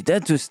pretty.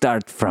 That's to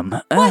start from.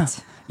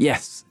 What?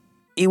 Yes,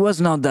 it was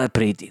not that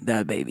pretty,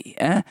 that baby.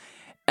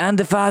 And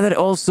the father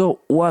also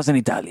was an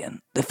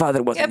Italian. The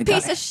father was You're an a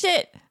Italian. piece of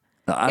shit.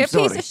 No, I'm You're a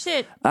sorry. piece of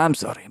shit. I'm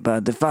sorry,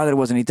 but the father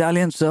was an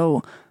Italian,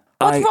 so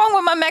What's wrong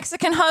with my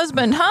Mexican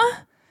husband, huh?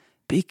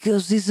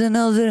 because he's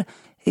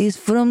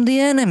from the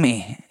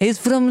enemy. He's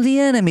from the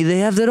enemy. They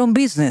have their own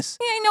business.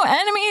 He ain't no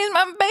enemy. He's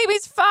my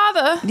baby's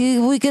father.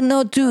 We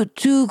cannot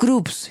two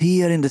groups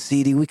here in the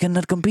city. We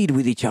cannot compete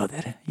with each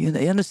other. You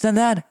understand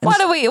that? And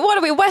What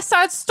are we, West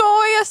Side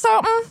Story or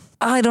something?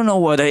 I don't know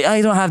what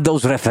I don't have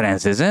those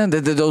references,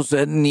 those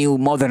new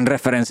modern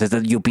references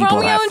that you people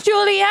Romeo have. and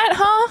Juliet,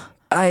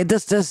 huh?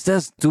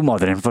 That's too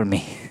modern for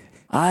me.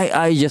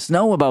 I just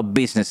know about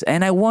business,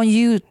 and I want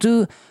you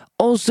to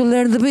also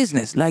learn the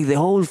business like the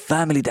whole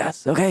family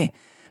does. Okay,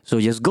 so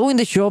just go in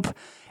the shop,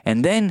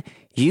 and then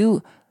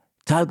you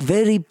talk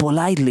very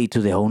politely to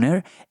the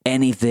owner,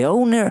 and if the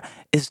owner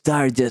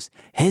starts just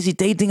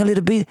hesitating a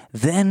little bit,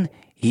 then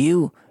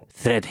you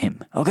threat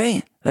him.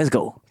 Okay, let's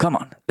go. Come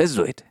on, let's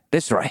do it.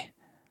 Let's try.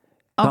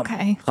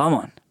 Okay. Come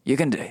on, you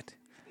can do it.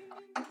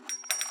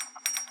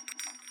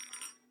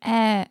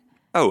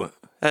 Oh,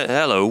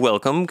 hello,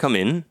 welcome, come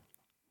in.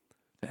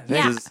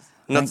 Yeah. This is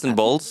Nuts and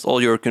Bolts,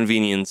 all your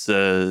convenience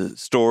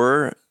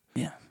store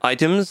Yeah.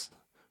 items.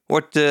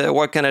 What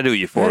can I do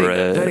you for,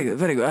 Very good,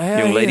 very good.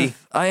 young lady?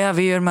 I have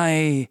here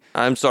my.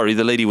 I'm sorry,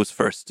 the lady was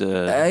first.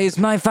 It's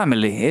my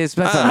family. It's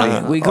my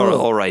family. We go.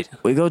 all right.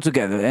 We go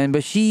together,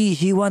 but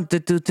she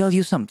wanted to tell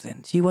you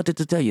something. She wanted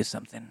to tell you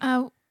something.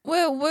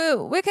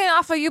 We can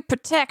offer you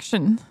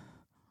protection.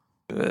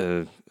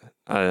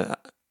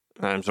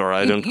 I'm sorry,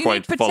 I don't you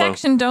quite need follow.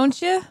 protection,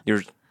 don't you?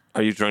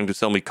 Are you trying to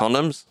sell me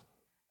condoms?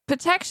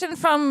 Protection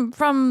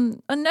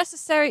from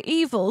unnecessary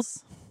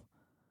evils.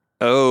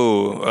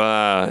 Oh,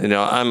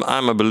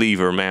 I'm a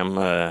believer,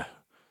 ma'am.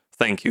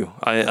 Thank you.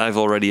 I've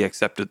already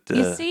accepted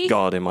You see?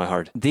 God in my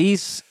heart.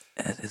 These.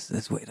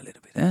 Let's wait a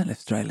little bit.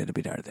 Let's try a little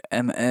bit harder.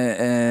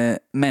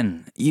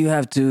 Men, you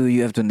have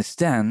to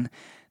understand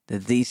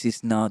that this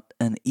is not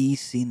an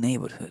easy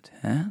neighborhood.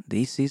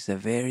 This is a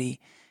very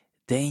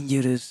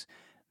dangerous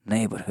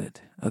neighborhood.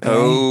 Okay.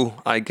 Oh,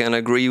 I can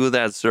agree with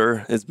that,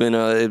 sir. It's been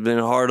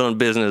hard on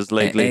business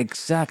lately.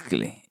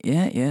 Exactly.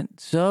 Yeah.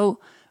 So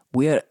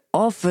we are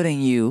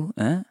offering you,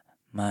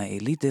 my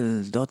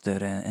little daughter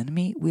and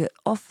me, we are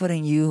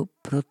offering you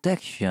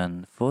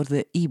protection for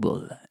the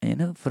evil,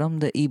 from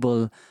the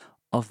evil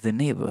of the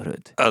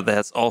neighborhood. Oh,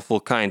 that's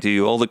awful kind to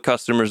you. All the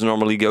customers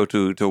normally go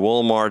to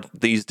Walmart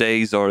these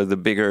days or the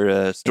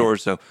bigger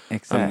stores. So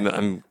exactly.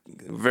 I'm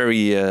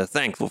very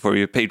thankful for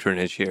your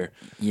patronage here.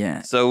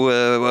 Yeah.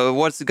 So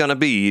what's it gonna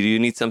be? Do you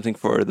need something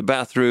for the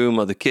bathroom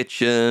or the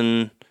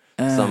kitchen?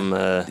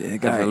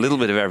 A little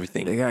bit of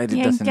everything. The guy that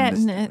You ain't doesn't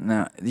getting understand. it.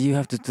 No, you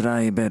have to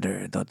try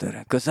better, daughter.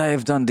 Because I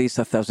have done this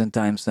 1,000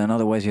 times, and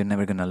otherwise you're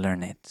never gonna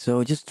learn it.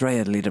 So just try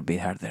a little bit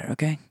harder,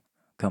 okay?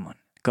 Come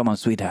on,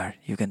 sweetheart,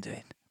 you can do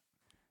it.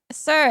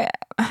 Sir,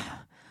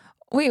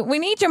 we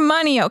need your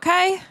money,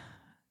 okay?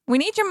 We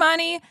need your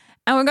money,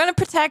 and we're going to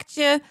protect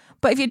you.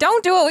 But if you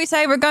don't do what we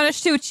say, we're going to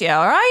shoot you,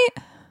 all right?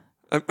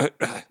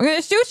 We're going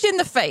to shoot you in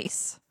the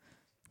face.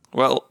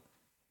 Well,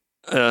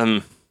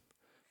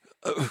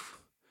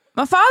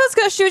 My father's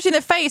going to shoot you in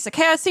the face,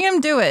 okay? I've seen him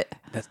do it.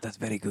 That's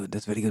very good.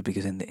 That's very good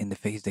because in the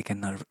face they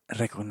cannot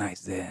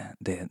recognize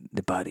the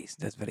bodies.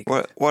 That's very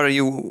good. what are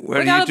you? We're What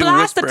are going you to two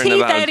blast the whispering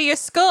teeth about? out of your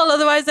skull,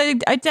 otherwise they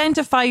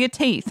identify your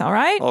teeth, all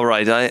right? All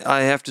right,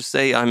 I have to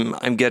say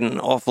I'm getting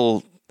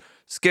awful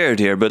scared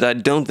here, but I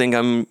don't think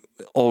I'm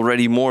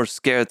already more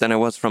scared than I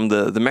was from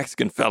the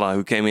Mexican fella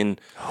who came in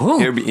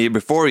here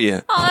before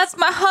you, Oh, that's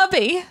my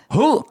hubby.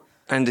 Who?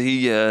 and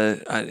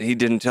he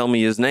didn't tell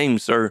me his name,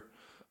 sir.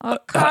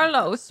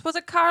 Carlos. Was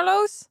it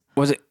Carlos?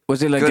 Was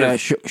it like Could a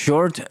have-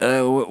 short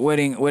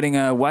wearing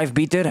a wife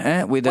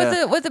beater with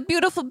With a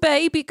beautiful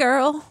baby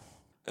girl.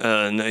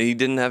 No, he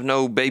didn't have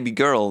no baby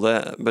girl,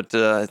 but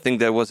I think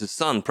that was his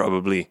son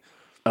probably.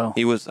 Oh.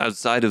 He was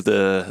outside of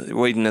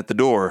waiting at the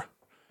door.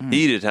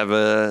 He did have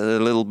a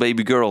little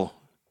baby girl.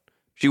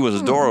 She was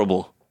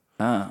adorable.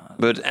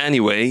 But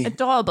anyway,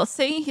 Adorable.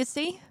 See? You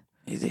see?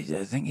 I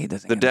think he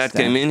doesn't. the dad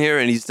came in here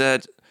and he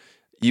said,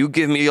 "You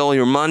give me all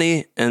your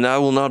money and I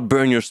will not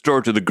burn your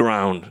store to the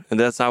ground." And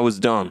that's how it's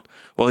done.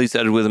 Well, he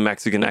said it with a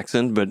Mexican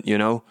accent, but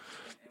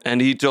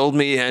And he told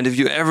me, and if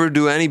you ever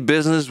do any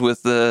business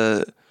with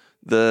the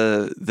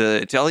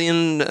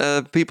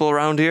Italian people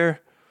around here,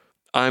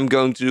 I'm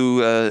going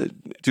to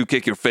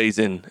kick your face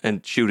in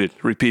and shoot it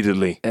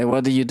repeatedly.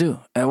 What do you do?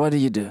 What do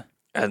you do?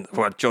 And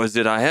what choice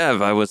did I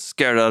have? I was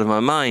scared out of my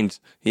mind.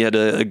 He had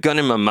a gun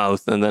in my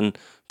mouth and then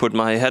put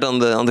my head on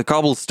the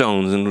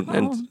cobblestones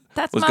and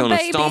That's was my going to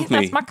baby. stomp me.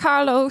 That's my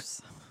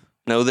Carlos.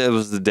 No, that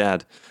was the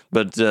dad.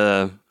 But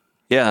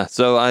yeah,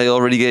 so I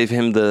already gave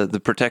him the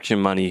protection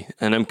money,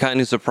 and I'm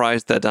kind of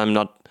surprised that I'm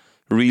not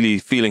really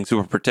feeling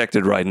super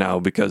protected right now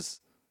because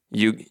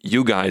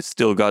you guys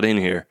still got in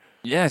here.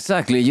 Yeah,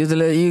 exactly.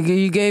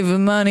 You gave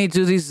money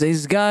to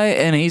this guy,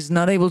 and he's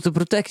not able to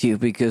protect you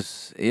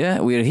because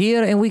we're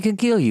here and we can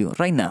kill you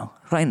right now.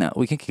 Right now,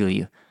 we can kill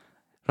you.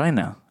 Right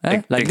now,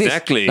 like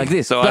exactly. this, like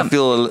this. So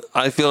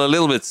I feel a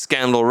little bit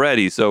scammed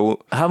already. So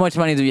how much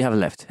money do you have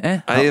left?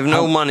 I have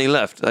no money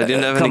left. I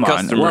didn't have any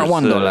customers.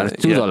 $1,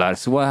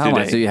 $2. Well, how much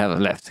today. do you have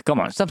left? Come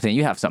on, something.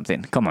 You have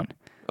something. Come on.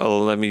 Oh,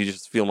 let me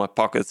just feel my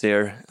pockets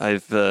here.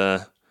 I've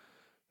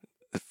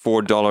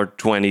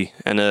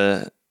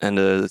 $4.20 and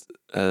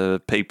a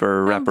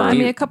paper wrapper. Buy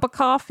me a cup of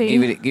coffee.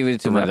 Give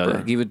it to my Rapper.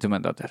 daughter. Give it to my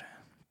daughter.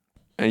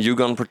 And you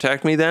gonna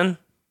protect me then?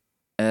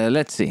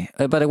 Let's see.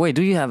 By the way,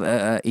 do you have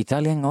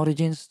Italian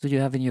origins? Do you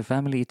have in your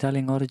family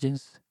Italian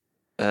origins?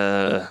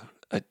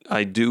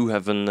 I do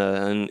have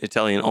an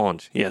Italian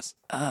aunt. Yes.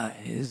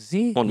 You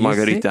see? Aunt You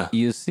Margarita. See?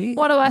 You see?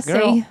 What do I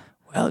Girl? see?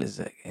 Well, he's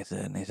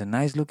a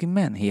nice looking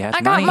man. He has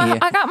I got money.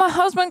 I got my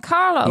husband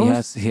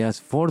Carlos. He has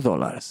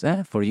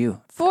 $4 for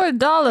you,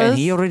 $4. and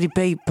he already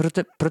paid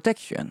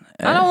protection.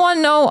 I don't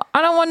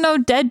want no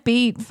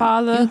deadbeat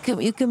father.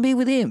 You can be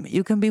with him.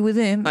 You can be with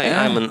him.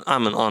 I'm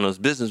an honest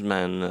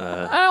businessman.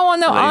 I don't want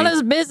no lady.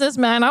 honest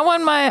businessman. I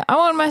want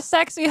my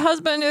sexy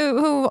husband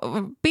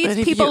who beats But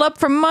if people you- up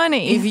for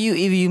money. If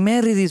you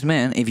marry this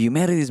man,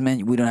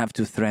 we don't have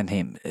to threaten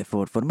him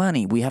for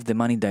money. We have the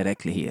money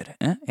directly here,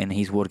 and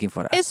he's working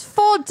for us. It's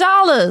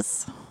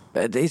 $4.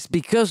 But it's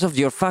because of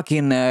your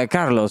fucking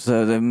Carlos,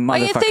 the motherfucker. Oh,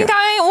 you think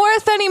I ain't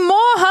worth any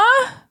more,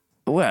 huh?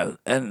 Well,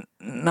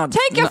 not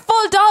Take your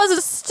 $4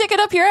 and stick it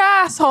up your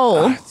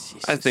asshole.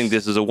 I think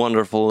this is a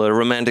wonderful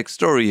romantic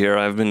story here.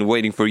 I've been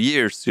waiting for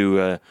years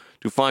to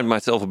find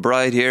myself a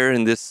bride here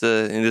in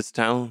this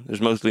town.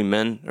 There's mostly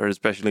men, or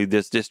especially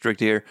this district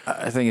here.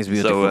 I think it's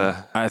beautiful. So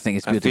I think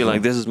it's I beautiful. feel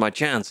like this is my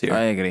chance here.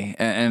 I agree,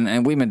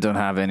 and women don't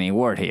have any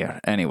word here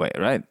anyway,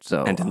 right?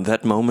 So And in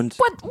that moment,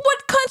 What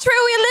country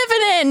are we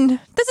living in?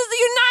 This is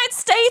the United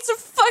States of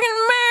fucking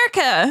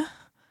America.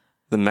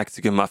 the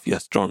Mexican mafia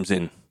storms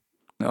in.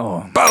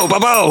 oh, Bow, bow,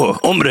 bow,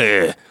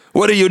 hombre!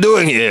 What are you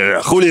doing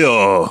here,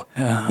 Julio?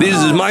 This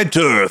is my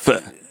turf.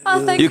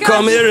 Oh, thank You God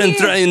come you're here and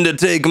trying to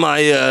take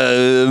my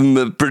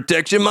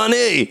protection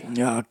money.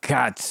 oh,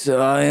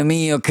 cazzo,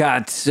 mio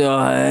cazzo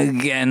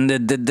again,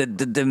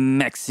 the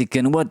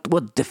Mexican. What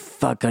the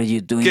fuck are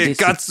you doing? Que This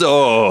is-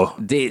 cazzo!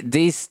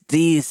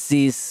 This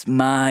is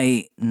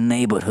my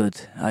neighborhood.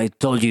 I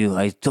told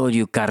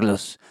you,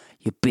 Carlos,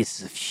 you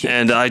piece of shit.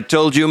 And I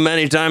told you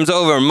many times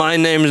over, my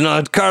name's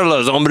not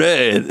Carlos,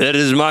 hombre. That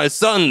is my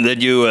son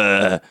that you,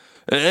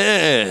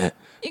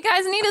 You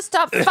guys need to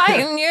stop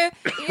fighting.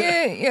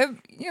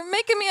 You're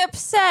making me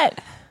upset.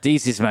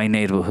 This is my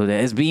neighborhood.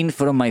 It has been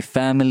from my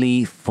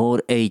family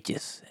for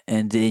ages,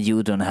 and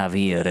you don't have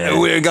here.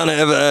 We're gonna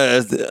have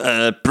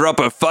a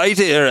proper fight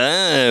here,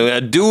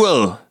 a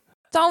duel.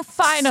 Don't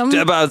fight them.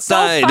 Step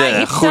outside, Don't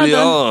fight each other.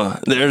 Julio.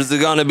 There's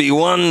gonna be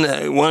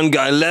one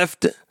guy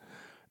left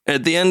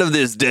at the end of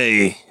this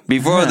day,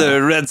 before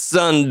the red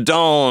sun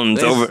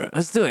dawns over.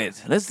 Let's do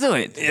it. Let's do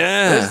it.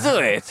 Yeah. Let's do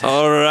it.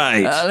 All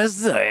right. Let's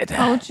do it.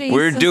 Oh, Jesus.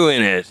 We're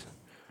doing it.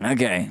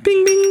 Okay.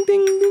 Bing, bing,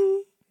 bing, bing.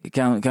 You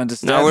count the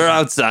steps. Now we're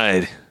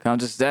outside.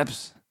 Count the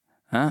steps.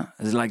 Huh?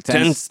 It's like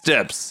 10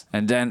 steps.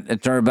 And then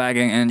turn back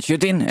and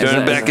shooting.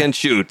 Turn back and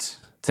shoot.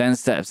 10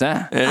 steps,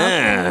 huh?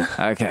 Yeah.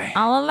 Okay.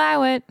 I'll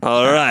allow it.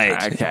 All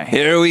right. Okay.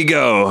 Here we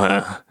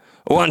go.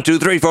 1, 2,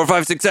 3, 4,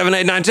 5, 6, 7,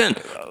 8, 9, 10.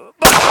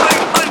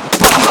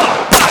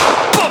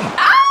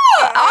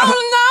 Oh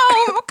no,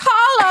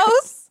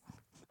 Carlos!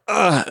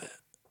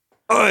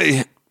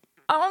 Oi,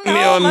 Oh mio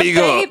no, my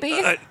amigo. baby.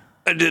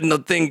 I did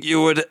not think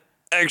you would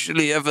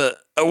actually have a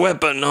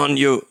weapon on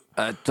you.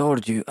 I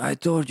told you I've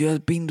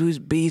been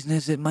doing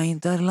business my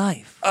entire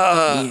life.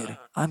 Here,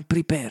 I'm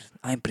prepared.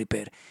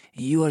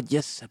 You are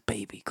just a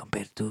baby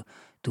compared to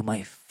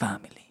my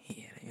family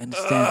here. You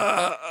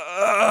understand?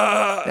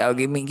 Now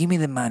give me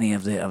the money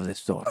of the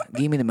store.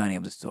 Give me the money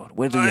of the store.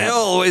 Where do you I have?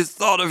 always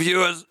thought of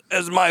you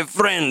as my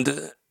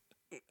friend,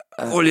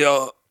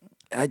 Julio.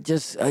 I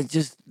just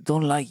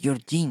don't like your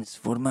jeans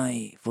for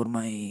my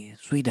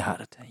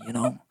sweetheart. You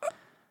know.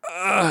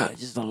 I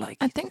just don't like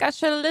I it. think I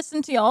should have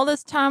listened to you all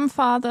this time,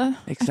 Father.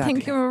 I Exactly.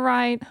 think you were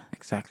right.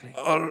 Exactly.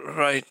 All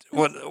right.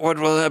 What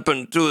will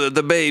happen to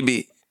the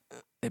baby?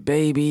 The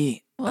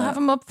baby. We'll have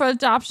him up for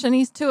adoption.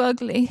 He's too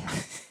ugly.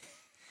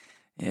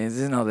 Yeah, this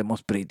is not the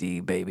most pretty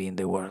baby in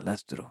the world.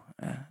 That's true.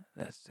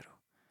 That's true.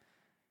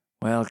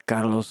 Well,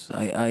 Carlos,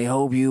 I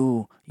hope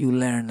you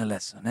learn a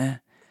lesson.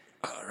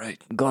 All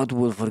right. God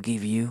will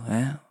forgive you.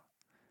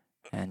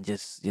 And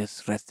just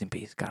rest in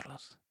peace,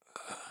 Carlos.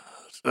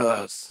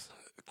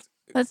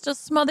 Let's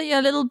just smother you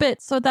a little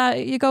bit so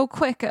that you go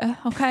quicker,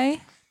 okay?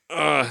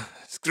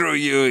 Screw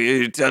you,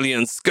 you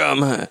Italian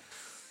scum.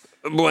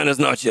 Buenas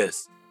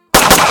noches.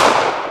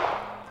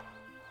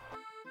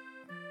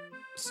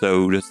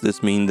 So does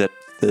this mean that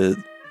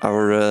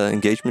our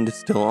engagement is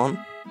still on?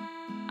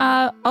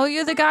 Oh,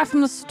 you're the guy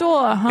from the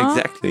store, huh?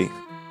 Exactly.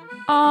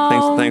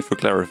 Oh, Thanks for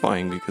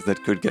clarifying because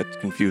that could get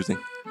confusing.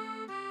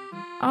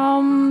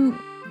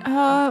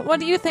 What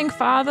do you think,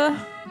 Father?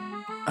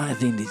 I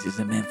think this is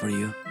the man for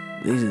you.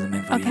 This is the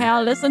man for you. Okay,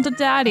 I'll listen to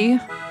Daddy.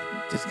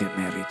 Just get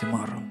married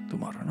tomorrow.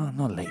 Tomorrow.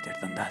 No later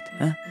than that.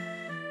 Huh?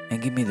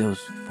 And give me those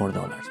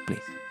 $4, please.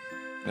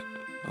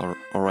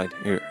 All right,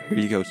 here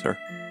you go, sir.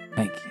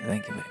 Thank you very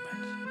much.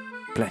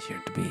 Pleasure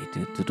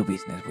to do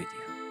business with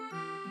you.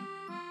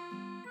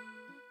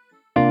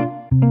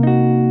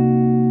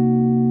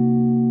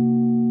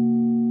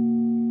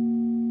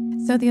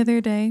 So the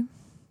other day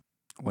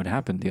What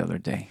happened the other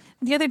day?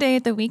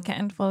 at the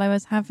weekend, while I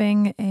was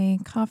having a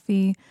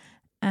coffee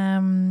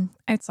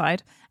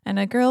outside, and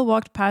a girl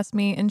walked past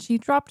me and she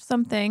dropped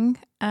something,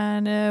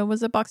 and it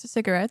was a box of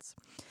cigarettes.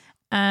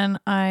 And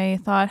I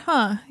thought,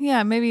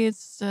 yeah, maybe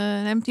it's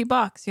an empty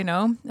box,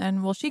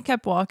 And well, she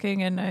kept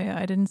walking and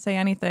I didn't say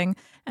anything.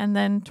 And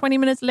then 20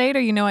 minutes later,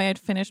 I had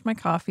finished my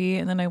coffee,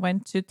 and then I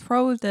went to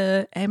throw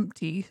the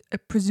empty,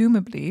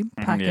 presumably,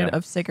 packet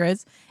of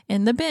cigarettes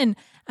in the bin.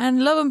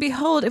 And lo and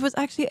behold, it was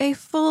actually a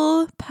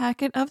full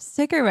packet of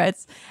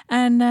cigarettes.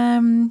 And,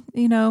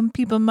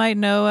 people might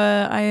know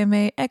I am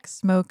a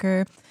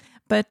ex-smoker.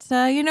 But,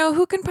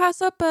 who can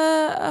pass up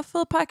a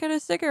full packet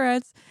of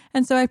cigarettes?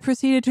 And so I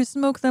proceeded to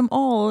smoke them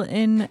all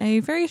in a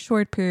very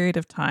short period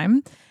of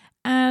time.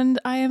 And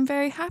I am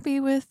very happy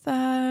with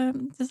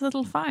this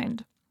little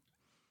find.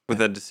 With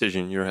that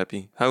decision, you're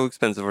happy. How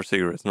expensive are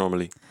cigarettes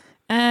normally?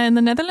 In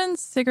the Netherlands,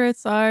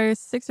 cigarettes are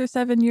 €6 or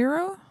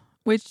 €7,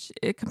 which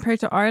compared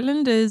to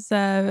Ireland is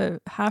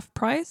half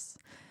price.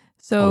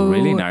 So,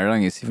 really? In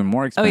Ireland, it's even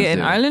more expensive. Oh, yeah.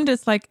 In Ireland,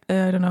 it's like,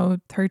 I don't know,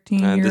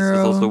 €13. And this is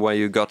also why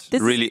you got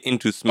really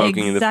into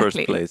smoking in the first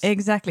place.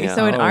 Exactly. Yeah.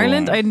 So in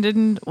Ireland, I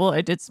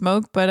did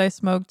smoke, but I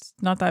smoked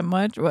not that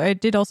much. Well, I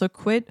did also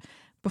quit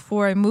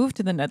before I moved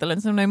to the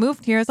Netherlands. And when I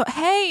moved here, I thought,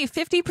 hey,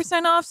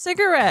 50% off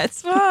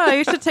cigarettes. Wow,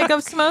 you should take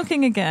up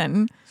smoking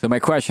again. So my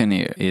question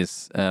here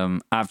is,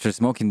 after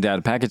smoking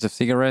that package of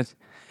cigarettes,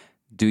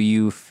 do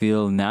you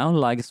feel now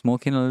like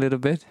smoking a little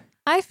bit?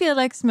 I feel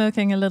like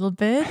smoking a little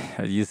bit.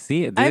 You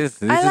see, I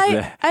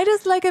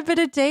just like a bit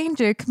of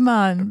danger. Come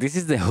on. This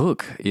is the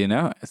hook,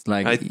 It's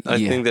like I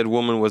think that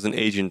woman was an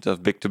agent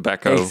of big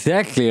tobacco.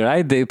 Exactly,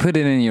 right? They put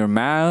it in your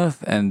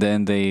mouth and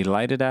then they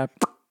light it up,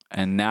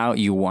 and now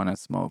you want to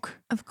smoke.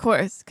 Of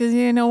course, because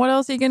what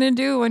else are you gonna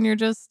do when you're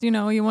just you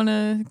want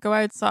to go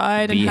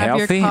outside and Be have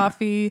healthy. your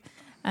coffee,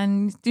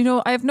 and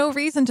I have no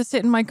reason to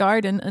sit in my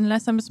garden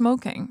unless I'm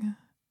smoking.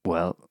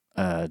 Well,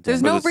 There's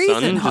For no the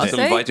reason, sun, just Jose.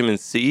 some vitamin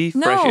C,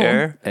 No. fresh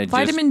air.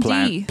 Vitamin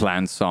just D.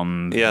 Plant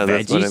some Yeah, veggies.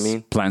 that's what I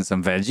mean. Plant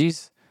some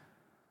veggies.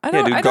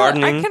 I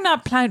gardening.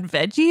 cannot plant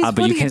veggies. But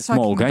What you are can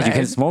smoke. talking Huh? You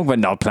can about? smoke, but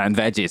not plant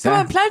veggies. Come Huh?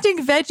 on, planting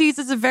veggies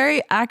is a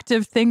very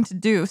active thing to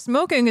do.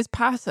 Smoking is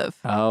passive.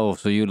 Oh,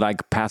 so you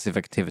like passive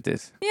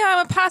activities? Yeah,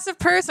 I'm a passive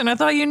person. I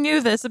thought you knew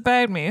this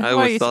about me. I Why, are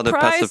always you thought a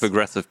surprised?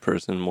 passive-aggressive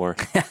person more.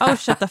 Oh,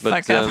 shut the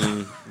But fuck up.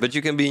 but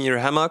you can be in your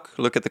hammock,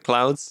 look at the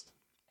clouds.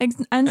 And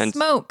and-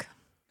 smoke.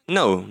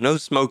 No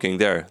smoking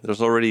there.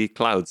 There's already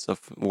clouds of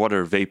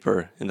water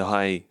vapor in the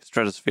high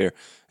stratosphere,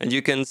 and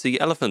you can see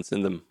elephants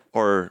in them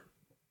or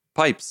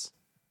pipes,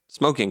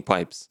 smoking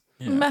pipes.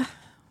 Meh.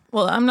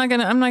 Well, I'm not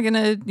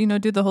gonna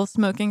do the whole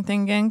smoking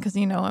thing again because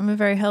I'm a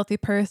very healthy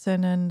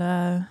person and.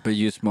 But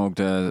you smoked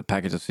a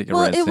package of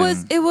Well,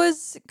 cigarettes. it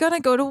was gonna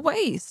go to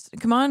waste.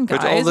 Come on,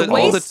 But guys. all the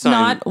Waste time-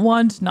 not,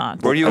 want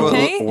not. Were you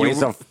okay? a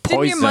waste of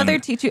poison. Didn't your mother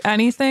teach you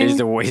anything? It's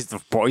a waste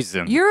of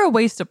poison. You're a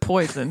waste of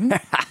poison.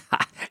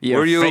 Your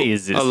Were you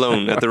face is-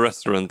 alone at the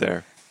restaurant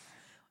there?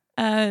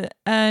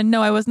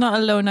 No, I was not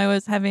alone. I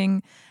was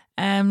having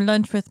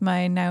lunch with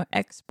my now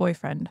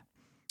ex-boyfriend.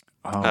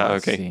 Oh,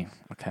 okay. I see.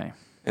 Okay.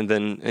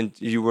 And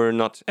you were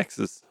not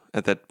exes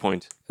at that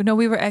point. No,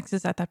 we were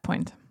exes at that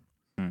point.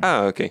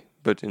 Okay,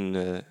 but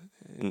in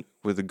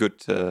with a good.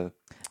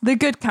 The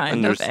good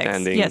kind of ex.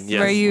 Understanding, Yes, yes.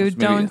 where you Maybe-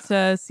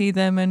 don't see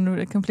them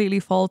and completely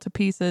fall to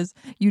pieces.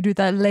 You do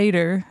that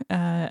later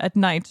at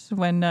night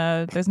when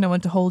there's no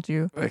one to hold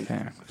you.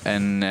 Okay.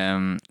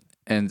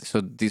 And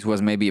so this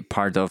was maybe a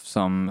part of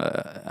some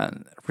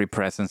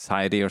repressed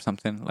anxiety or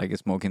something, like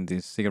smoking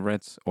these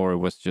cigarettes, or it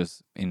was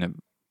just in a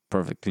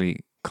perfectly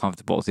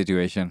comfortable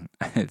situation,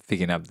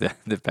 picking up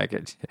the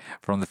package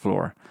from the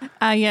floor.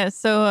 Yeah,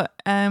 so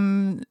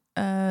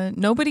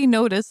nobody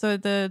noticed. So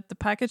the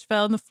package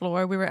fell on the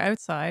floor. We were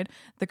outside.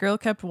 The girl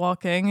kept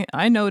walking.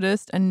 I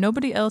noticed, and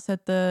nobody else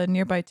at the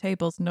nearby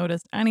tables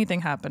noticed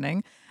anything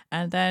happening.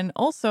 And then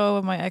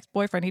also my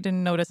ex-boyfriend, he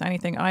didn't notice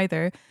anything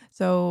either.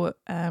 So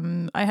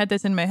I had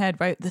this in my head,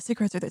 right? The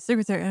cigarettes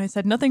are, and I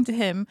said nothing to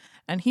him.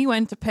 And he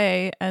went to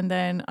pay, and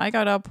then I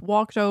got up,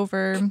 walked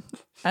over,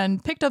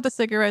 and picked up the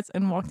cigarettes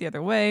and walked the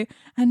other way.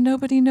 And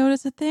nobody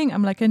noticed a thing.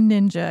 I'm like a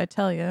ninja, I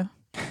tell you.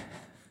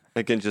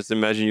 I can just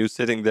imagine you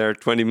sitting there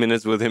 20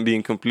 minutes with him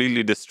being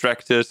completely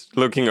distracted,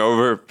 looking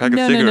over a pack of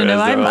No.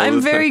 cigarettes. I'm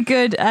very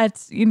good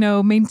at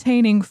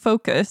maintaining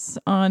focus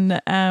on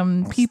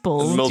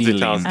people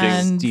Multitasking.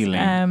 and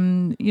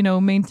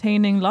Stealing.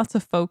 maintaining lots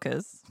of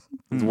focus.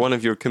 With one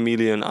of your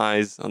chameleon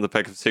eyes on the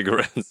pack of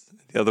cigarettes,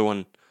 the other one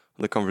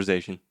on the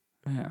conversation.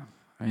 Yeah,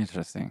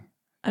 interesting.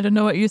 I don't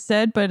know what you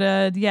said,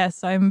 but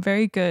yes, I'm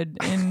very good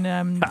in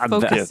Yes,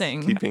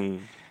 focusing.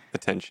 keeping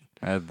attention.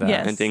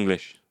 Yes. And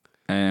English.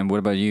 And what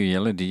about you,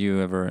 Yellow? Did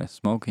you ever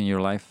smoke in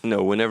your life?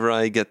 No, whenever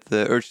I get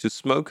the urge to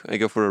smoke, I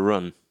go for a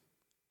run.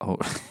 Oh,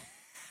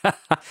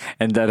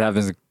 and that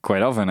happens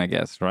quite often, I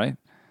guess, right?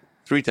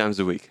 3 times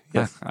a week.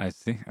 Yes. I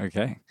see.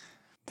 Okay,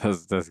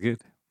 that's good.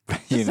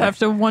 Just have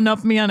to one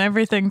up me on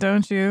everything,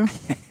 don't you?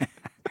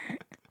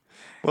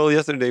 Well,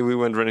 yesterday we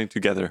went running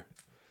together.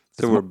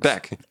 So we're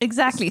back.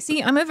 Exactly.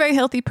 See, I'm a very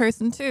healthy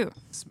person too.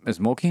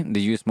 Smoking?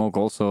 Did you smoke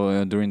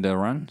also during the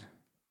run?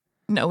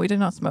 No, we did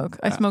not smoke.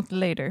 I smoked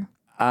later.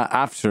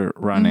 After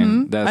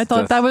running, I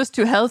thought that was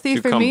too healthy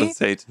To for me.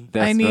 compensate.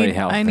 that's very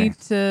healthy. I need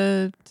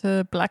to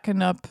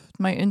blacken up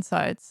my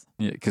insides.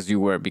 because you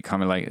were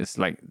becoming like it's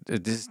like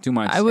this is too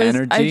much I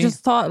energy.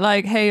 just thought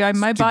like, hey,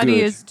 my too body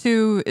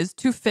good. is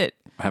too fit.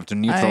 I have to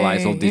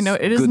neutralize all this.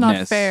 It is not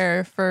goodness.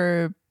 fair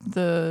for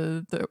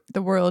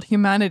the world,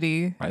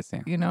 humanity. I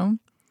see.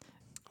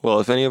 Well,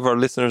 if any of our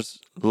listeners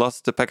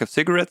lost a pack of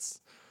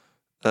cigarettes,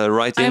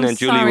 write in I'm and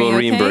Julie sorry, will okay?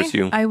 reimburse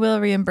you. I will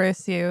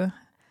reimburse you.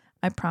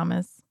 I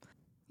promise.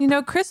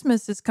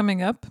 Christmas is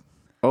coming up.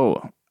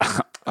 Oh,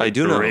 I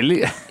do know.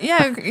 really?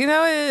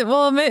 Yeah,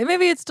 well,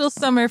 maybe it's still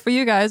summer for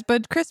you guys,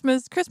 but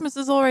Christmas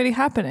is already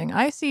happening.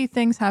 I see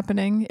things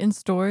happening in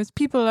stores.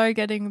 People are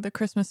getting the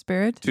Christmas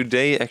spirit.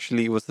 Today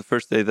actually was the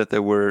first day that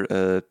there were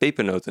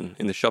pepernoten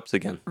in the shops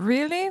again.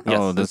 Really? Yes,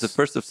 Oh, that's the that's-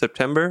 1st of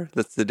September.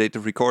 That's the date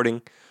of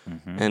recording.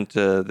 And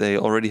they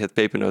already had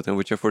pepernoten,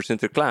 which are for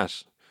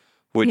Sinterklaas,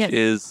 which Yes.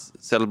 is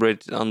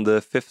celebrated on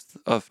the 5th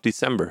of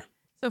December.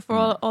 So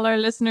for all our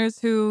listeners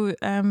who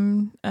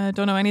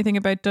don't know anything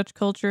about Dutch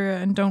culture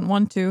and don't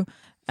want to,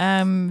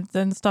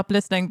 then stop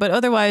listening. But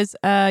otherwise,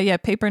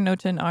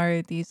 pepernoten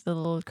are these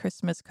little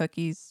Christmas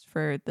cookies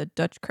for the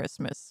Dutch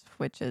Christmas,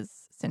 which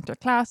is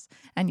Sinterklaas.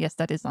 And yes,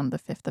 that is on the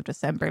 5th of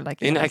December. Like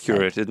Jelle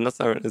Inaccurate. said.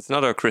 It's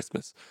not our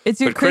Christmas. It's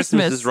your But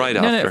Christmas Christmas. is right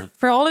No, after.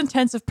 for all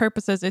intents and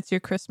purposes, it's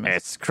your Christmas.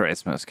 It's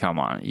Christmas. Come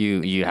on,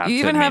 you have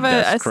You to even admit have a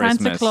that's Santa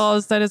Christmas.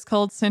 Claus that is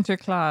called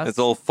Sinterklaas. It's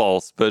all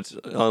false, but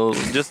I'll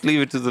just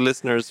leave it to the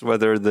listeners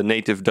whether the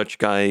native Dutch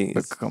guy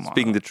is come on.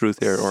 speaking the truth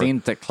here or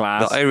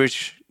Sinterklaas, the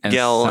Irish and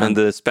gal and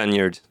the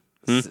Spaniard.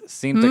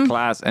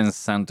 Sinterklaas and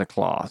Santa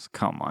Claus.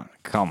 Come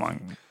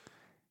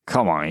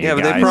on, you Yeah,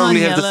 but guys. they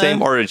probably on, have the Jelle.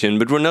 same origin.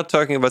 But we're not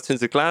talking about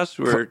Sinterklaas.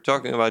 We're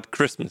talking about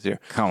Christmas here.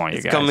 Come on, you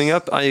It's guys. coming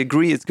up. I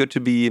agree. It's good to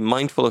be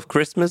mindful of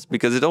Christmas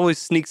because it always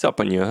sneaks up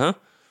on you, huh?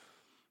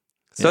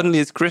 Suddenly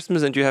it's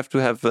Christmas and you have to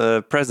have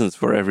presents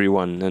for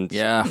everyone. And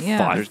Yeah, Yeah.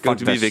 fuck, there's going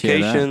fuck to be that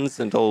shit, huh? vacations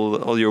and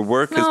all your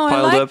work is No, I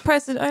piled like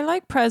up. I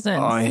like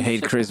presents. Oh, I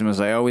hate Christmas.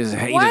 I always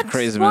hated What?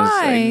 Christmas.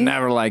 I Why?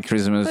 never liked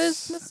Christmas. But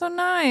it's so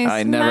nice.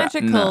 I never.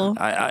 Magical.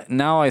 No,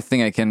 now I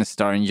think I can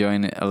start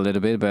enjoying it a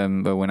little bit,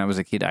 but when I was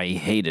a kid, I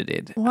hated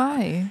it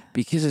Why?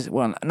 because it's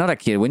not a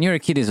kid. When you're a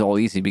kid, it's all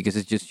easy because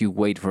it's just you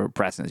wait for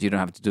presents. You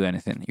don't have to do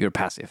anything. You're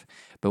passive.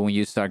 But when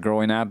you start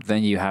growing up,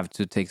 then you have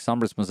to take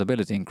some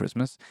responsibility in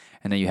Christmas,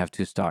 and then you have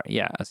to start,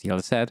 as Yale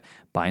said,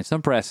 buying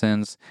some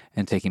presents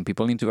and taking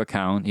people into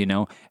account,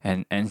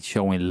 and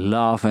showing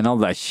love and all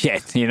that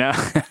shit,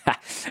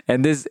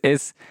 and this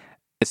is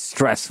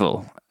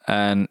stressful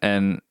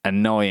and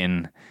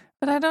annoying.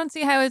 But I don't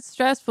see how it's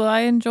stressful.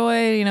 I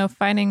enjoy,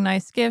 finding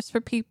nice gifts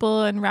for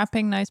people and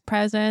wrapping nice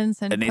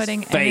presents and And it's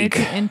putting fake.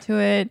 energy into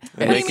it. What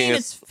do you making mean it-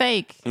 it's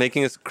fake?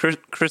 Making us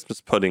Christmas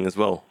pudding as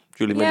well.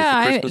 Julie made Yeah,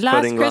 us a Christmas last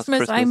pudding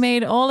Christmas, I Christmas.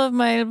 made all of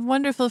my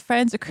wonderful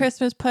friends a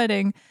Christmas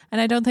pudding, and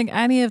I don't think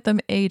any of them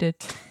ate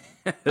it.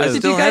 I Did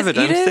still you have guys it.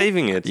 I'm eat it?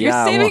 saving it. You're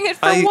Yeah, saving it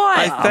for what?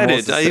 I fed I'm it.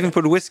 also I sa- even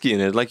put whiskey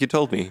in it, like you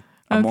told me.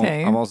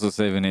 Okay. I'm also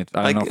saving it.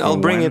 I don't know I'll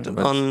for bring when, it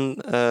but-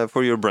 on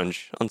for your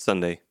brunch on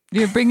Sunday.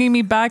 You're bringing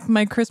me back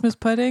my Christmas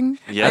pudding?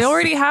 Yes. I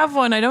already have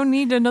one. I don't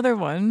need another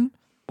one.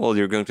 Well,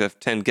 you're going to have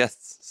 10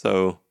 guests,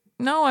 so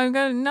No, I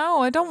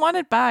don't want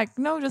it back.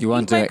 No, just You eat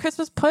want my to-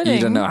 Christmas pudding.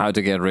 You don't know how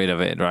to get rid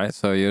of it, right?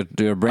 So you're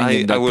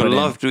bringing I that would pudding.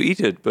 love to eat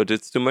it, but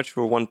it's too much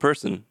for one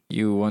person.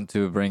 You want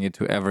to bring it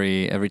to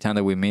every time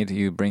that we meet.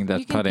 You bring that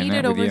You can pudding eat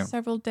it with over you.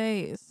 several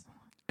days.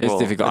 It's Well,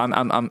 difficult.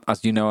 I'm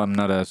as you know, I'm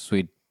not a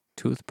sweet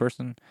tooth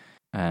person.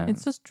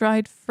 It's just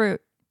dried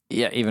fruit.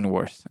 Yeah, even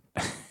worse.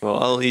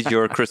 Well, I'll eat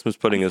your Christmas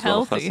pudding as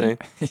well, Healthy. Fasse.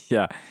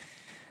 Yeah.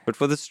 But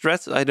for the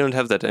stress, I don't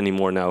have that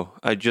anymore now.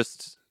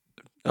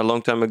 A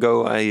long time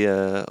ago, I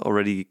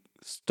already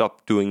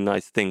stopped doing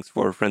nice things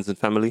for friends and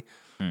family.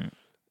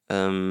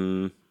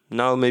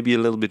 Now maybe a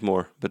little bit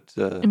more, but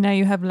And now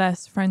you have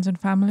less friends and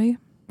family.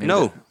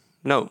 no,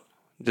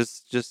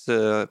 just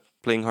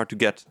playing hard to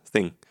get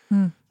thing.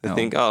 I No.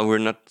 think,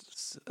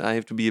 I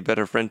have to be a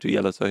better friend to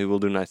Yella, so he will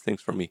do nice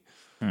things for me.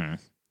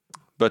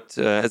 But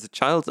as a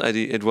child,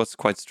 it was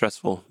quite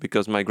stressful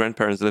because my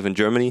grandparents live in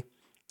Germany,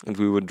 and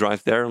we would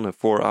drive there on a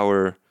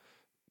 4-hour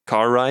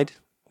car ride,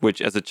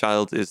 which as a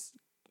child is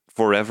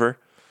forever.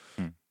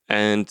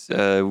 And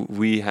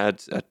we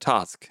had a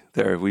task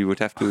there. We would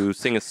have to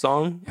sing a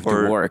song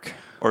To work.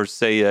 or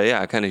say,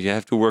 you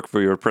have to work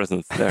for your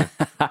presence there.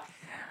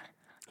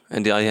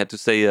 And I had to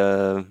say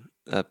a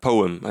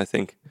poem, I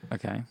think.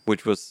 Okay.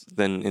 which was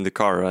then in the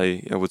car.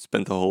 I would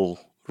spend the whole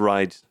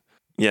ride,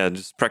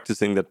 just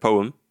practicing that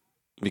poem,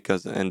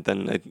 and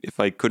then if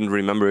I couldn't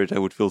remember it, I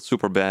would feel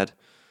super bad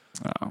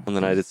Oh. on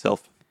the night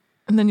itself.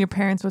 And then your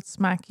parents would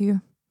smack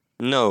you.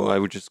 No, I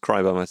would just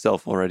cry by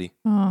myself already.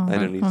 Oh, I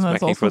don't need well, that's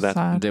smacking for also that.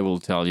 sad. They will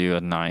tell you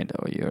at night,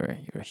 "Oh, you're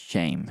a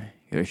shame.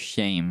 You're a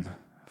shame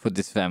for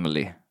this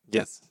family."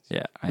 Yes,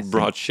 Yeah, I see.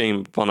 brought shame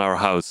upon our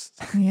house.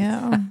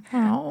 Yeah.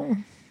 Oh.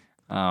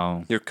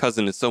 Oh, Your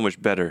cousin is so much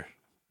better.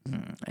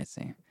 I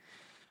see.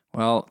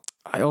 Well,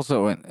 I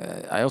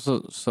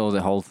also saw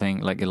the whole thing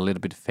like a little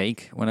bit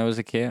fake when I was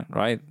a kid,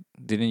 right?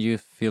 Didn't you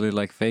feel it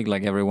like fake?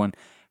 Like everyone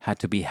had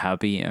to be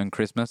happy on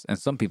Christmas, and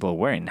some people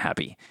weren't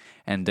happy,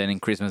 and then in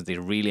Christmas they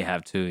really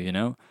have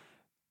to,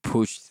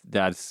 push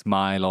that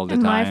smile all the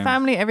In time. my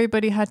family,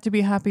 everybody had to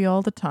be happy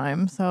all the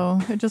time,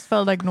 so it just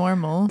felt like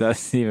normal.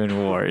 That's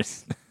even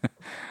worse.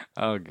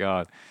 Oh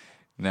God.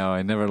 No,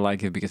 I never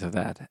liked it because of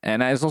that.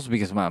 And it's also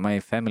because my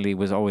family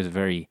was always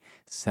very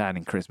sad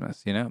in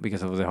Christmas,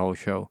 because of the whole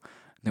show.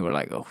 They were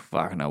like, "Oh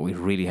fuck no, we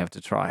really have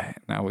to try.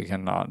 Now we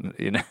cannot,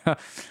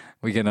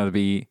 we cannot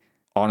be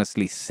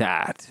honestly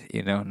sad,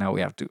 Now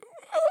we have to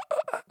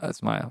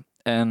smile."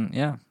 And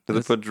yeah. Do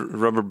they put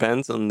rubber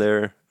bands on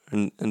their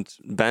and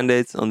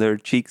band-aids on their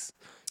cheeks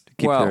to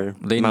keep Well,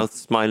 their mouth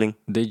smiling?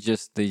 They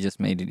just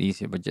made it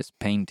easier, but just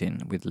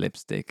painting with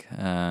lipstick,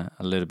 a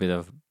little bit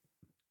of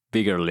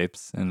bigger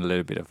lips and a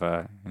little bit of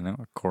a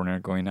corner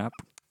going up.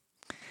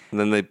 And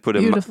then they put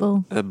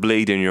Beautiful. a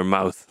blade in your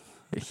mouth.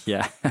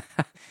 Yeah.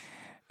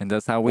 And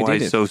that's how we Why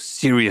did it. so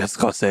serious,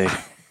 Jose?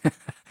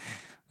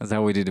 That's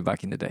how we did it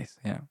back in the days.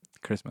 Yeah.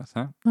 Christmas,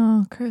 huh?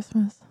 Oh,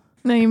 Christmas.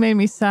 Now you made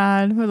me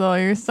sad with all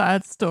your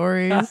sad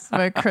stories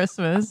about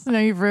Christmas. Now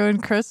you've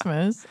ruined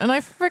Christmas. And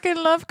I freaking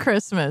love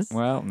Christmas.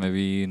 Well,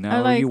 maybe now I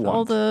like you want.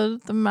 all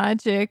the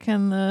magic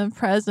and the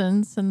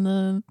presents and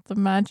the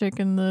magic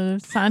and the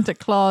Santa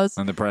Claus.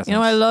 And the presents.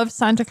 I love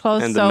Santa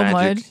Claus And the so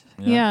magic. much.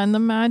 Yeah. Yeah, and the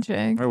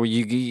magic. Well, why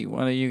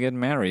don't you get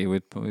married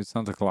with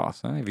Santa Claus?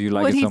 Huh? If you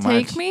like Would it he so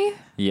much. take me?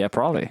 Yeah,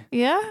 probably.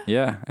 Yeah?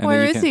 Yeah. And Where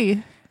then you is can-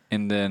 he?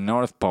 In the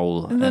North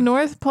Pole. In the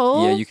North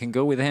Pole? Yeah, you can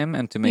go with him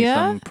and to make Yeah?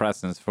 some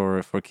presents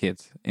for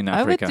kids in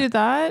I would Africa. do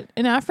that.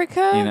 In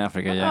Africa? In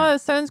Africa, yeah. Oh, it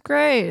sounds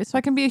great. So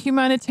I can be a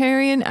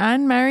humanitarian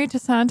and married to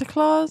Santa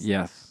Claus?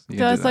 Yes. You can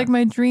do That's like that.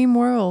 my dream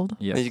world.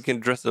 Yes. And you can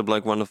dress up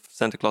like one of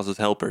Santa Claus's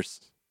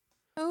helpers,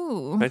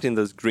 Ooh. right? In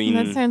those green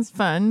That sounds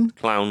fun.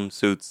 clown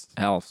suits.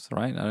 Elves,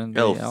 right? Aren't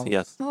they Elves,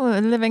 yes. Oh,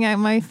 living out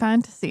my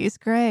fantasies.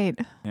 Great.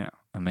 Yeah,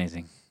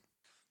 amazing.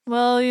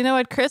 Well,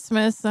 at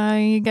Christmas,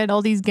 you get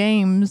all these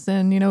games,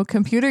 and,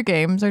 computer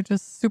games are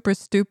just super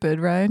stupid,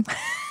 right?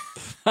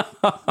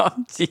 Oh,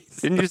 Jesus.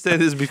 Didn't you say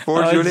this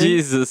before, Oh, Julie?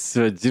 Jesus,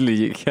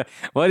 Julie.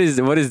 What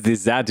is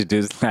this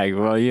attitude? It's like,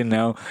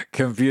 well,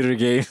 computer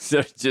games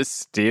are just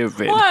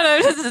stupid. What?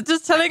 I'm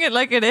just telling it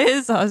like it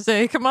is,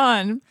 Jose. Come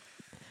on.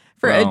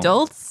 For Well,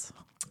 adults,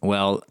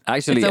 Well,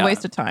 actually, it's a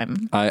waste of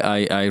time.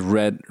 I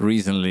read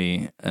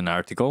recently an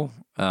article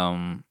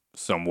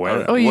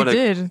somewhere. Oh, you what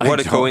did? What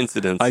a I don't-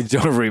 coincidence. I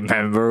don't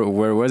remember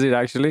where was it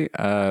actually,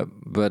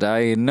 but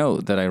I know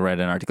that I read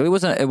an article.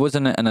 It was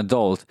an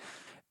adult,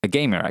 a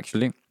gamer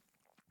actually,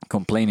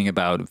 complaining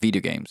about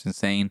video games and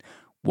saying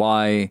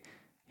why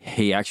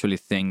he actually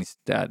thinks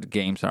that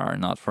games are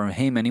not for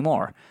him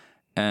anymore.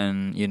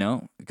 And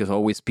because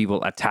always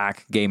people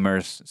attack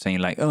gamers saying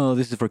like, "Oh,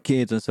 this is for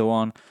kids" and so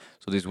on.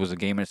 So this was a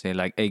gamer saying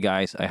like, "Hey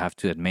guys, I have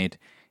to admit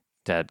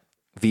that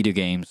video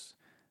games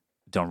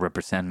don't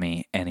represent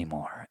me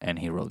anymore." And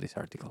he wrote this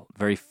article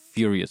very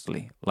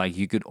furiously. Like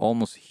you could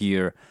almost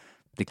hear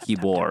the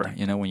keyboard,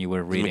 when you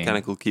were reading.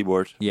 Mechanical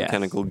keyboard. Yes.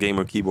 Mechanical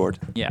gamer keyboard.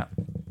 Yeah.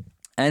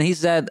 And he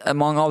said,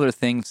 among other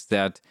things,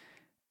 that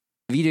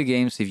video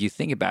games, if you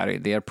think about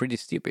it, they are pretty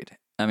stupid.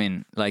 I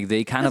mean, like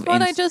they kind That's of...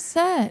 what I just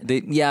said.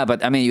 yeah,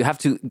 but I mean, you have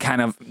to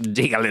kind of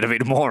dig a little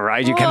bit more,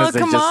 right? You cannot say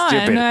come just on.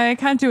 stupid. I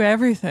can't do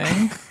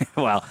everything.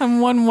 Well,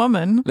 I'm one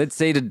woman. let's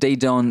say that they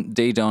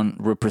don't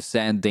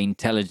represent the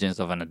intelligence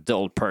of an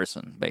adult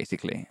person,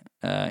 basically,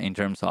 in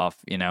terms of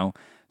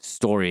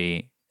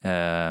story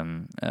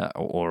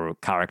or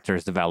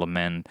characters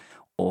development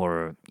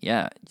or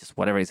just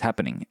whatever is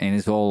happening, and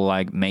it's all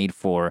like made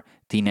for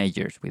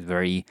teenagers with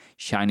very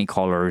shiny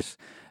colors,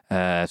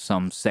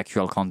 some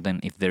sexual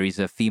content. If there is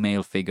a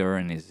female figure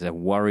and is a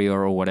warrior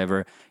or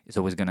whatever, it's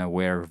always gonna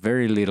wear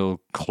very little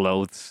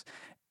clothes,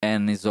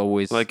 and it's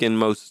always Like in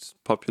most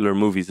popular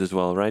movies as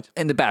well, right?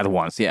 in the bad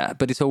ones, yeah.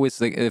 But it's always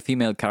like the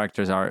female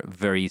characters are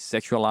very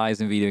sexualized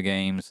in video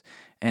games,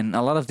 and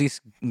a lot of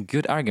these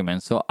good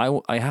arguments. So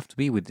I have to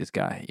be with this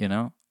guy,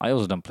 I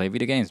also don't play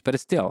video games, but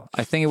still,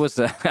 I think it was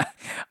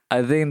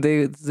I think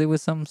there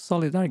was some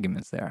solid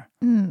arguments there.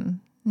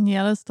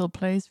 Yella still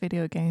plays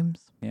video games.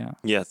 Yeah.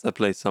 Yes, I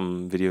play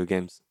some video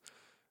games.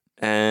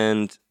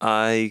 And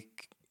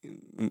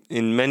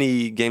in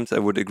many games, I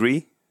would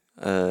agree.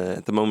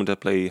 At the moment, I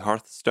play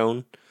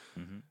Hearthstone,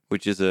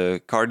 which is a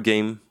card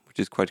game, which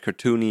is quite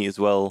cartoony as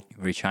well.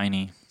 Very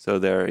shiny. So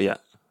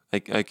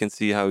I can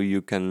see how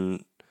you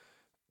can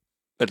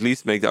at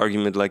least make the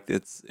argument like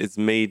it's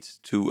made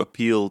to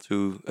appeal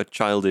to a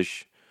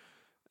childish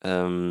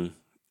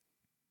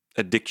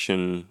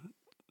addiction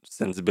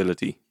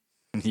sensibility,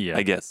 Yeah.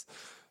 I guess.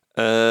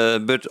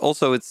 But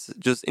also it's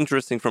just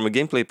interesting from a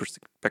gameplay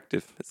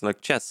perspective. It's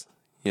like chess.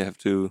 You have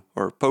to,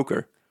 or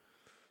poker.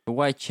 But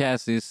why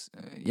chess is,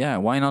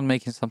 why not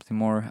making something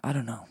more, I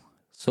don't know,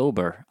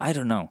 sober? I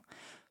don't know.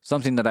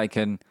 Something that I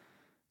can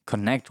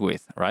connect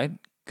with, right?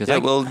 Yeah,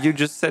 well, you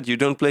just said you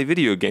don't play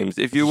video games.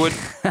 If you would,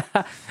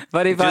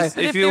 but if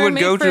if you would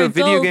go to a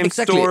video game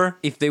store,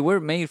 if they were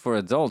made for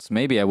adults,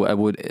 maybe I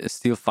would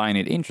still find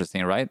it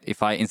interesting, right?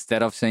 If I,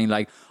 instead of saying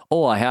like,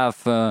 oh, I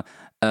have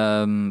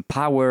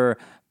power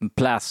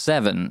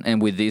 +7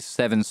 and with these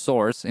 7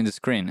 swords in the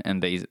screen,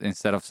 and they,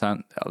 instead of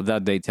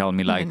that, they tell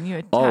me like, When you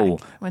attack, oh,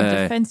 when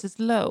defense is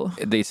low.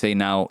 they say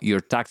now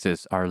your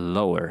taxes are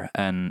lower,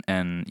 and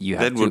you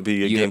have that would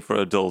be a game for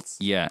adults.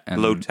 Yeah,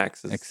 and Low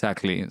taxes.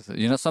 Exactly.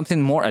 So,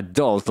 something more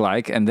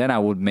adult-like, and then I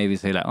would maybe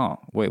say like, oh,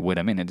 wait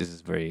a minute, this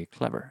is very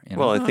clever.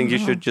 Well, I think you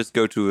should just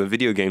go to a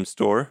video game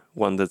store,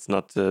 one that's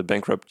not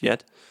bankrupt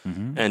yet,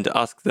 and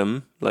ask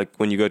them, like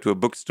when you go to a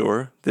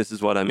bookstore, this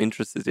is what I'm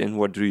interested in.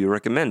 What do you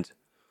recommend?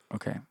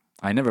 Okay.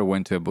 I never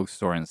went to a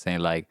bookstore and say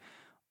like,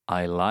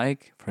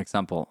 for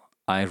example,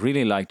 I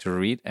really like to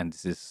read, and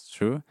this is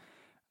true,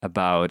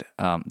 about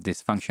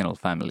dysfunctional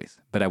families.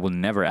 But I will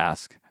never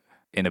ask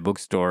in a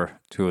bookstore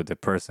to the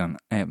person,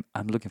 hey,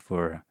 I'm looking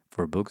for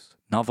books,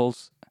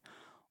 novels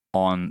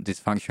on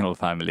dysfunctional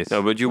families.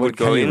 No, but you What would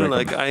go can you in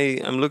like,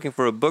 recommend? I'm looking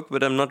for a book,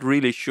 but I'm not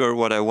really sure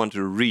what I want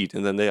to read.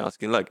 And then they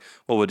ask you like,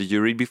 well, what did you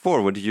read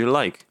before? What did you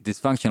like?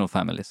 Dysfunctional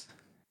families.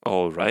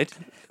 All right.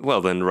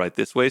 Well, then write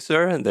this way,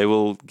 sir, and they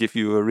will give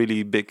you a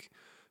really big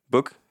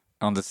book.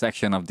 On the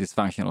section of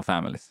dysfunctional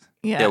families.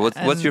 Yeah,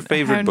 what's your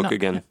favorite book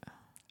again?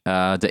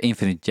 The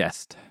Infinite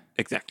Jest.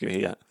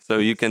 Exactly, yeah. So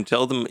you can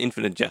tell them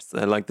Infinite Jest.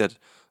 I like that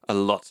a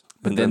lot.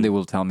 But And then they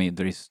will tell me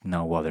there is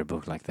no other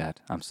book like that.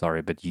 I'm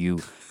sorry, but you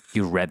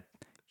read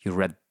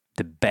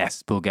the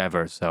best book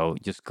ever. So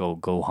just go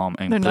home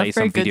and They're play not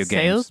some very video good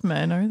games.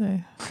 salesmen, are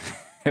they?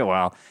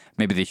 Well,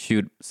 maybe they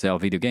should sell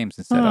video games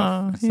instead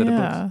of books.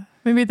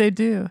 Maybe they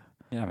do.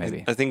 Yeah,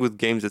 maybe. I think with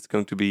games, it's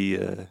going to be,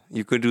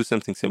 you could do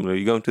something similar.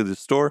 You go into the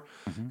store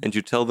and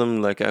you tell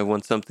them, like, I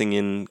want something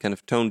in kind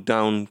of toned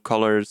down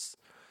colors.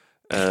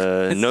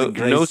 No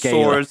grayscale.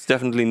 swords,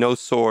 definitely no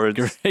swords.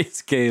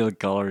 Grayscale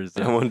colors.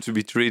 I want to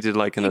be treated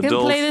like an You can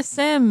adult. play The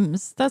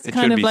Sims. That's It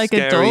kind should of be like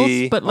scary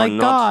adults, but or like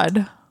not.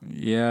 God.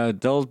 Yeah,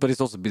 adult, but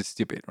it's also a bit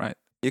stupid, right?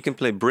 You can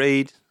play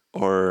Braid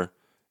or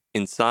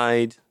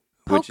Inside.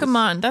 which is-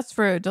 Pokemon, that's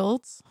for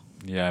adults.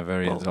 Yeah,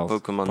 very well, adult.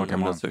 Pokemon,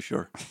 I'm not so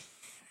sure.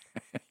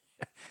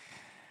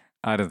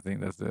 I don't think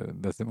that's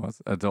the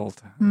most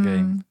adult Hmm.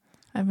 game.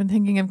 I've been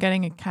thinking of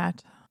getting a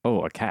cat.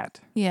 Oh, a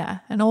cat. Yeah,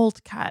 an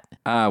old cat.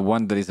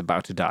 One that is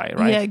about to die,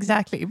 right? Yeah,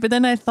 exactly. But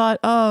then I thought,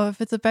 oh, if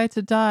it's about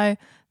to die,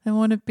 then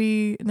won't it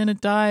be, and then it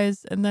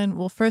dies, and then,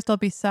 well, first I'll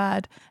be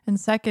sad, and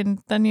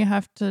second, then you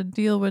have to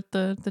deal with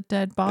the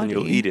dead body. And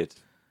you'll eat it.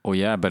 Oh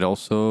yeah, but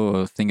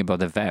also think about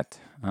the vet,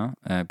 huh?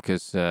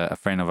 Because a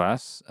friend of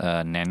us,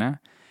 Nena,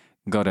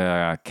 got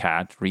a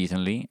cat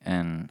recently,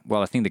 and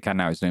well, I think the cat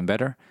now is doing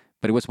better.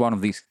 But it was one of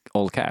these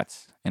old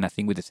cats, and I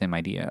think with the same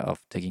idea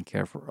of taking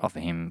care of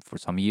him for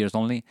some years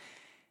only,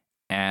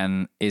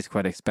 and it's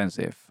quite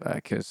expensive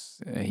because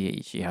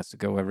she has to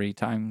go every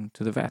time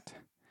to the vet.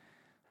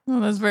 Oh,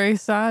 that's very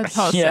sad,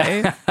 Jose.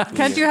 Yeah.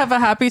 Can't you have a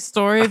happy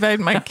story about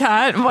my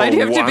cat? Why do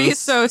you have to be once.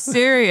 so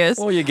serious?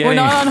 Oh, you're We're getting-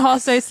 not on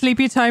Jose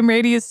Sleepy Time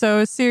Radio,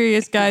 so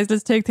serious, guys.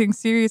 Let's take things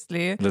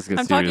seriously. Let's get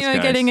I'm talking serious,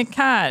 about guys. getting a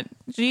cat.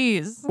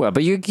 Jeez. Well,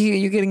 but you're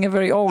getting a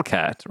very old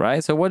cat,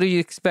 right? So what do you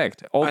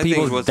expect? Old I think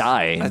people it was-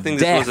 die. I think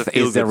this was Death a is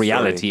feel-good the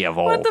reality story. of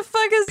all. What the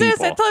fuck is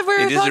this? I people. thought we It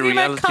were is a talking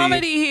about reality.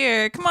 comedy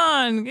here. Come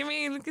on, give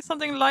me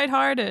something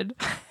lighthearted.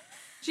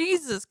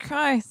 Jesus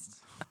Christ.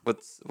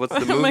 What's the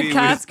movie? My with-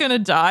 cat's gonna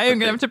die. I'm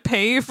gonna have to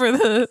pay for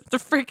the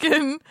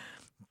freaking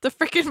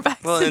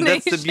vaccinations Well, and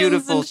that's the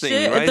beautiful and thing,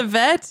 shit right? at the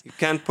vet. You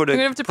can't put I'm a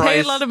gonna have to price. pay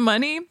a lot of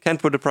money. Can't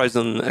put a price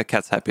on a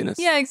cat's happiness.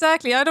 Yeah,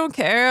 exactly. I don't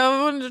care.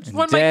 I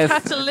want my Death-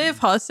 cat to live,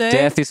 Jose.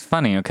 Death is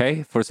funny,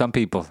 okay? For some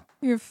people.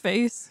 Your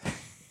face.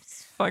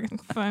 It's fucking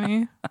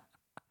funny.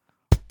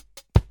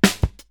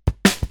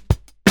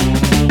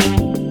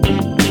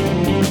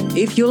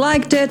 If you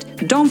liked it,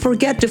 don't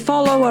forget to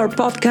follow our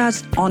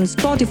podcast on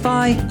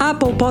Spotify,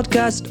 Apple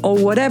Podcast, or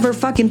whatever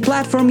fucking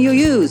platform you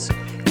use.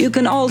 You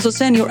can also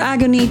send your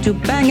agony to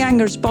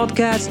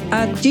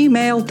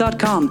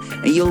bangangerspodcast@gmail.com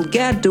and you'll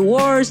get the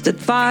worst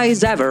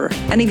advice ever.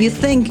 And if you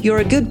think you're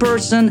a good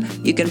person,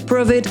 you can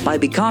prove it by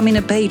becoming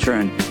a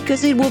patron,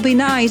 because it will be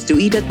nice to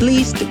eat at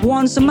least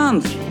once a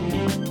month.